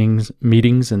Moon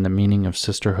Meetings and the Meaning of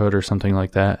Sisterhood, or something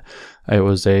like that. It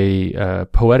was a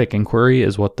poetic inquiry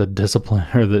is what the discipline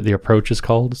or the approach is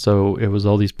called. So it was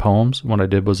all these poems. What I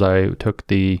did was I took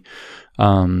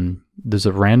there's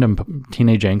a random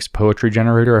teenage angst poetry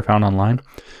generator I found online,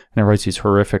 and it writes these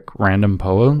horrific random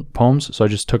poems. So I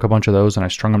just took a bunch of those and I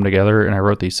strung them together, and I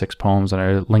wrote these 6 poems, and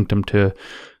I linked them to,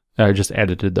 I just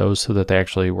edited those so that they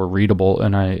actually were readable,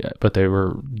 but they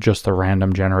were just the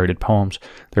random generated poems.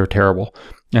 They were terrible.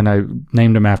 And I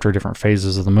named them after different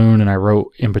phases of the moon, and I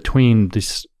wrote in between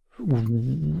this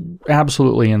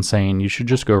absolutely insane, you should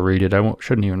just go read it,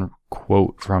 shouldn't even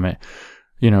quote from it,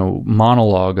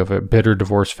 monologue of a bitter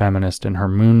divorced feminist in her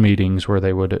moon meetings, where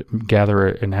they would gather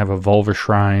and have a vulva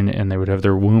shrine, and they would have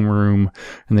their womb room,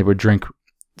 and they would drink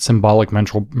symbolic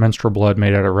menstrual blood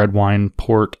made out of red wine,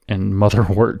 port, and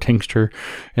motherwort tincture,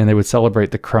 and they would celebrate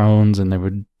the crones, and they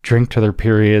would drink to their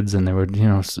periods, and they would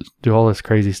do all this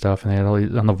crazy stuff. And they had all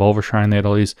these, on the vulva shrine, they had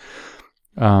all these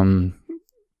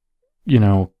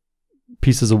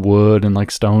pieces of wood and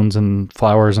like stones and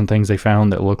flowers and things they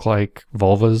found that looked like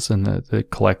vulvas, and they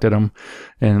collected them,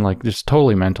 and like just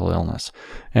totally mental illness.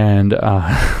 And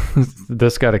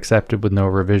this got accepted with no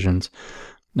revisions.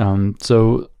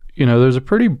 So there's a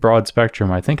pretty broad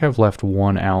spectrum. I think I've left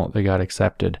one out that got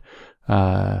accepted.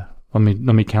 Let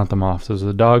me count them off. So there's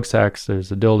the dog sex, there's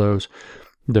the dildos,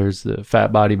 there's the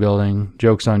fat bodybuilding,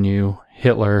 jokes on you,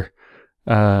 Hitler,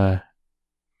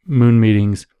 moon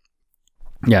meetings.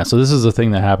 Yeah, so this is the thing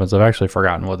that happens. I've actually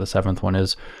forgotten what the 7th one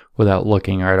is without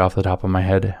looking right off the top of my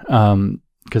head,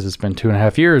 because it's been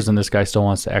 2.5 years and this guy still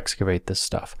wants to excavate this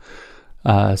stuff.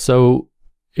 So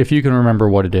if you can remember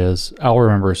what it is, I'll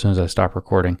remember as soon as I stop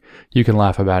recording. You can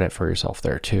laugh about it for yourself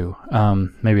there too.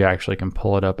 Maybe I actually can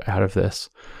pull it up out of this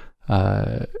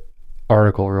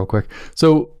article real quick.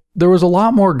 So there was a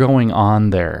lot more going on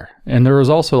there. And there was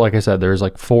also, like I said, there's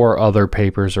like 4 other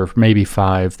papers or maybe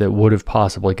 5 that would have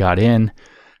possibly got in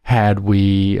had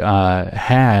we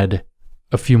had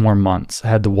a few more months,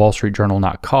 had the Wall Street Journal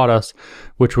not caught us,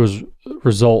 which was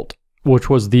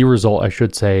the result, I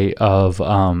should say, of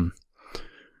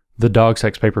the dog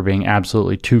sex paper being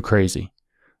absolutely too crazy,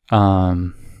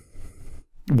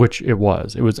 which it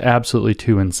was. It was absolutely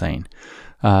too insane.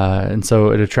 And so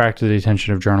it attracted the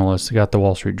attention of journalists, got the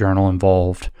Wall Street Journal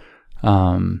involved,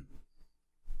 and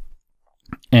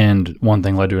one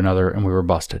thing led to another, and we were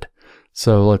busted.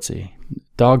 So let's see.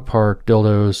 Dog park,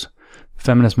 dildos,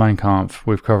 Feminist Mein Kampf.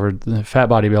 We've covered the fat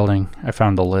bodybuilding. I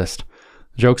found the list.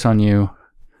 Joke's on You,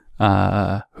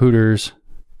 Hooters.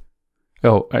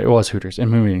 Oh, it was Hooters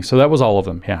and Moon Meetings. So that was all of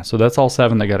them. Yeah. So that's all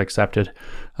 7 that got accepted.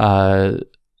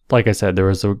 Like I said, there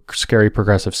was a scary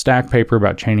progressive stack paper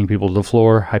about chaining people to the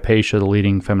floor. Hypatia, the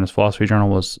leading feminist philosophy journal,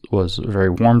 was very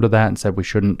warm to that and said we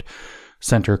shouldn't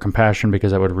center compassion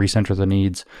because that would recenter the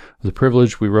needs of the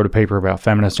privileged. We wrote a paper about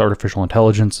feminist artificial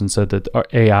intelligence and said that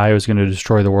AI was going to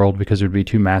destroy the world because it would be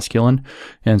too masculine.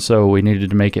 And so we needed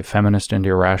to make it feminist and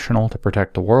irrational to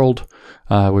protect the world.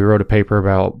 We wrote a paper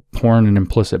about porn and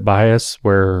implicit bias,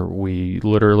 where we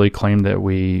literally claimed that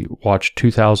we watched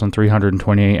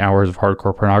 2,328 hours of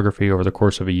hardcore pornography over the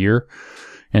course of a year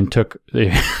and took the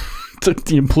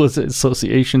implicit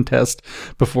association test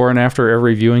before and after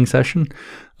every viewing session.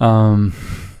 4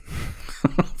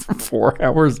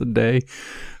 hours a day.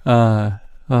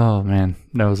 Oh man,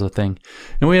 that was a thing.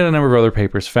 And we had a number of other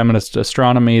papers, feminist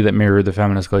astronomy that mirrored the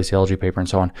feminist glaciology paper and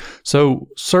so on. So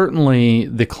certainly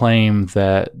the claim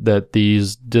that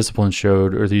these disciplines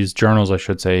showed, or these journals, I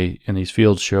should say, in these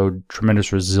fields showed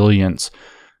tremendous resilience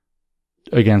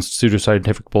against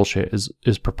pseudoscientific bullshit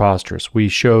is preposterous. We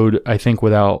showed, I think,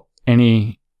 without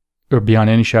any or beyond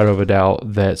any shadow of a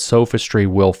doubt, that sophistry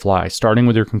will fly. Starting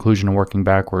with your conclusion and working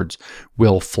backwards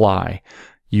will fly.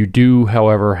 You do,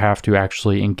 however, have to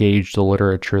actually engage the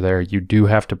literature there. You do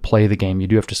have to play the game. You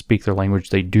do have to speak their language.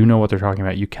 They do know what they're talking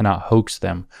about. You cannot hoax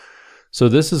them. So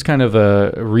this is kind of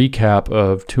a recap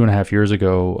of 2.5 years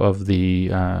ago of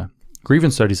the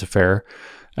Grievance Studies Affair.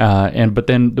 But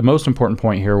then the most important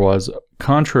point here was,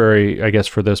 contrary, I guess,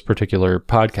 for this particular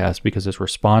podcast, because it's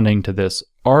responding to this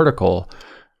article,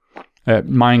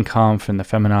 Mein Kampf and the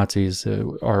feminazis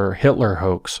are Hitler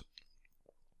hoax.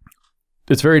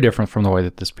 It's very different from the way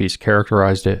that this piece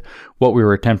characterized it. What we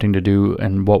were attempting to do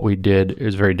and what we did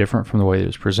is very different from the way it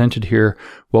was presented here.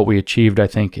 What we achieved, I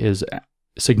think, is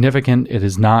significant. It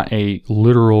is not a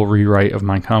literal rewrite of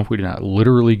Mein Kampf. We did not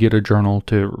literally get a journal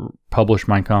to publish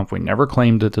Mein Kampf. We never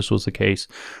claimed that this was the case.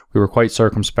 We were quite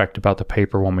circumspect about the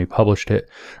paper when we published it,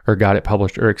 or got it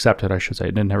published, or accepted, I should say.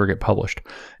 It didn't ever get published.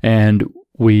 And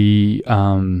we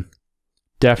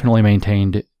definitely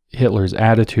maintained Hitler's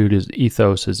attitude, his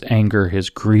ethos, his anger, his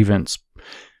grievance,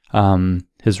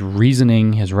 his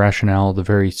reasoning, his rationale, the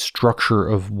very structure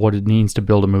of what it means to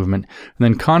build a movement. And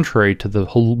then, contrary to the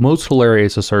most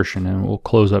hilarious assertion, and we'll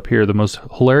close up here, the most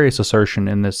hilarious assertion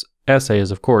in this essay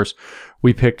is, of course,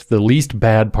 we picked the least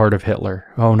bad part of Hitler.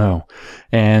 Oh no.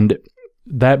 And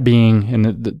that being,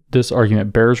 and this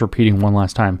argument bears repeating one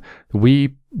last time,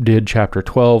 we did chapter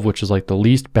 12, which is like the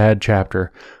least bad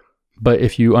chapter. But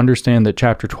if you understand that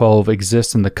chapter 12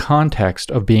 exists in the context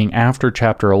of being after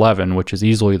chapter 11, which is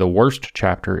easily the worst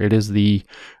chapter, it is the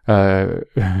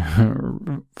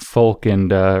folk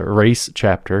and race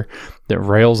chapter that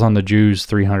rails on the Jews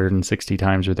 360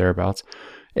 times or thereabouts.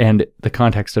 And the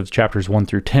context of chapters 1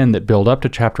 through 10 that build up to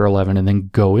chapter 11 and then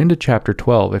go into chapter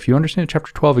 12. If you understand that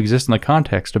chapter 12 exists in the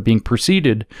context of being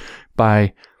preceded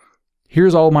by,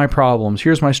 here's all my problems,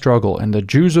 here's my struggle, and the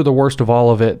Jews are the worst of all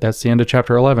of it, that's the end of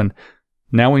chapter 11.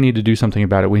 Now we need to do something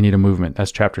about it. We need a movement.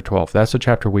 That's chapter 12. That's the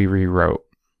chapter we rewrote.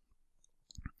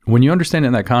 When you understand it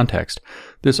in that context,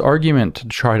 this argument to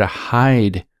try to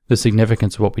hide the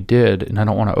significance of what we did, and I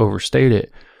don't want to overstate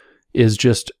it, is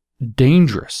just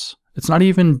dangerous. It's not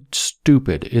even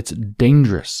stupid. It's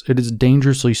dangerous. It is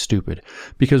dangerously stupid,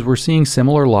 because we're seeing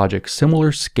similar logic,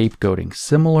 similar scapegoating,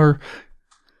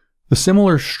 the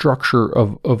similar structure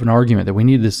of an argument that we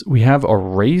need this. We have a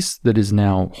race that is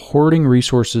now hoarding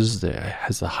resources, that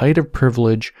has the height of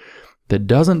privilege, that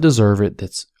doesn't deserve it,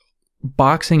 that's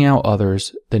boxing out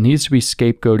others, that needs to be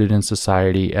scapegoated in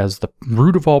society as the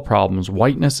root of all problems.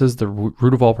 Whiteness is the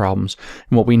root of all problems.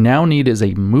 And what we now need is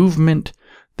a movement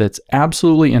that's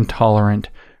absolutely intolerant,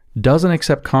 doesn't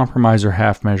accept compromise or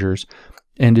half measures,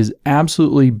 and is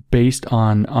absolutely based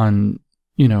on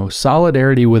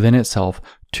solidarity within itself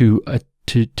to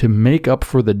make up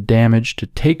for the damage, to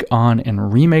take on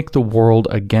and remake the world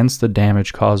against the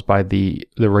damage caused by the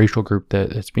racial group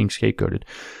that's being scapegoated.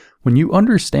 When you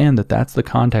understand that that's the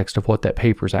context of what that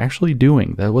paper is actually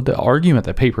doing, that what the argument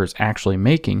that paper is actually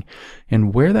making,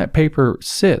 and where that paper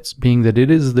sits, being that it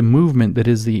is the movement that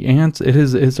is the answer,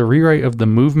 it's a rewrite of the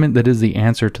movement that is the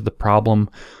answer to the problem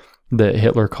that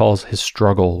Hitler calls his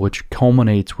struggle, which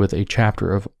culminates with a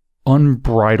chapter of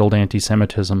unbridled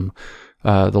anti-Semitism,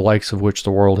 the likes of which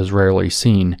the world has rarely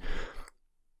seen.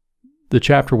 The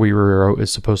chapter we rewrote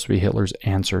is supposed to be Hitler's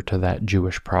answer to that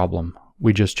Jewish problem.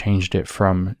 We just changed it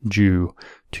from Jew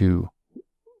to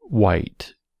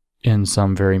white in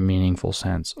some very meaningful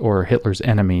sense, or Hitler's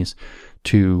enemies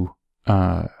to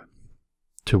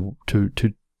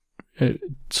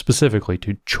specifically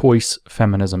to choice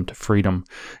feminism, to freedom,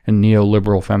 and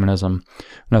neoliberal feminism.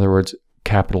 In other words,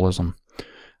 capitalism.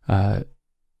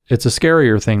 It's a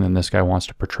scarier thing than this guy wants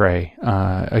to portray.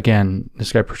 Again,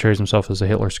 this guy portrays himself as a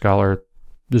Hitler scholar.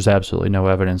 There's absolutely no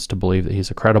evidence to believe that he's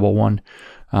a credible one.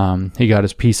 He got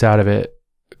his piece out of it.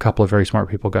 A couple of very smart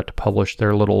people got to publish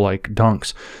their little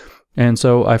dunks. And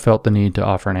so I felt the need to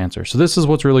offer an answer. So this is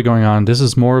what's really going on. This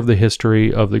is more of the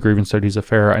history of the Grievance Studies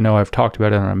Affair. I know I've talked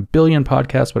about it on a billion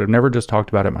podcasts, but I've never just talked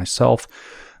about it myself.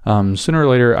 Sooner or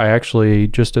later, I actually,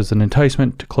 just as an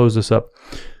enticement to close this up,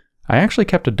 I actually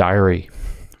kept a diary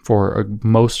for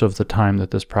most of the time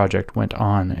that this project went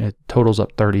on. It totals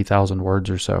up 30,000 words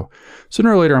or so.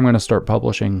 Sooner or later, I'm going to start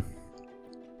publishing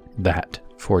that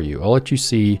for you. I'll let you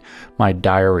see my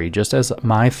diary, just as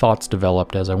my thoughts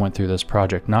developed as I went through this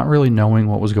project, not really knowing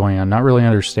what was going on, not really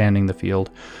understanding the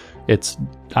field.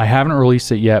 I haven't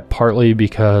released it yet, partly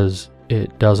because I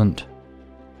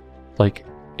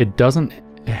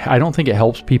don't think it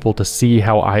helps people to see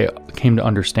how I came to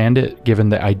understand it, given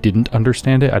that I didn't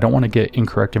understand it. I don't want to get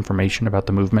incorrect information about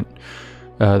the movement,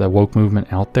 the woke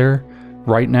movement out there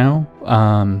right now.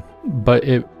 But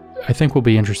I think will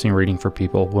be interesting reading for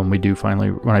people when I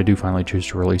do finally choose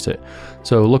to release it.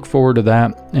 So look forward to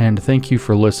that, and thank you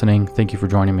for listening. Thank you for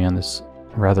joining me on this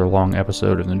rather long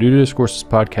episode of the New Discourses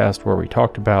Podcast, where we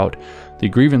talked about the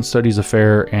Grievance Studies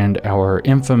Affair and our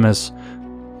infamous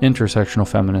intersectional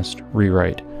feminist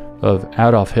rewrite of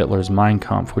Adolf Hitler's Mein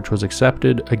Kampf, which was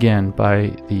accepted again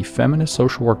by the feminist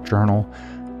social work journal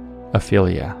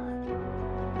Ophelia.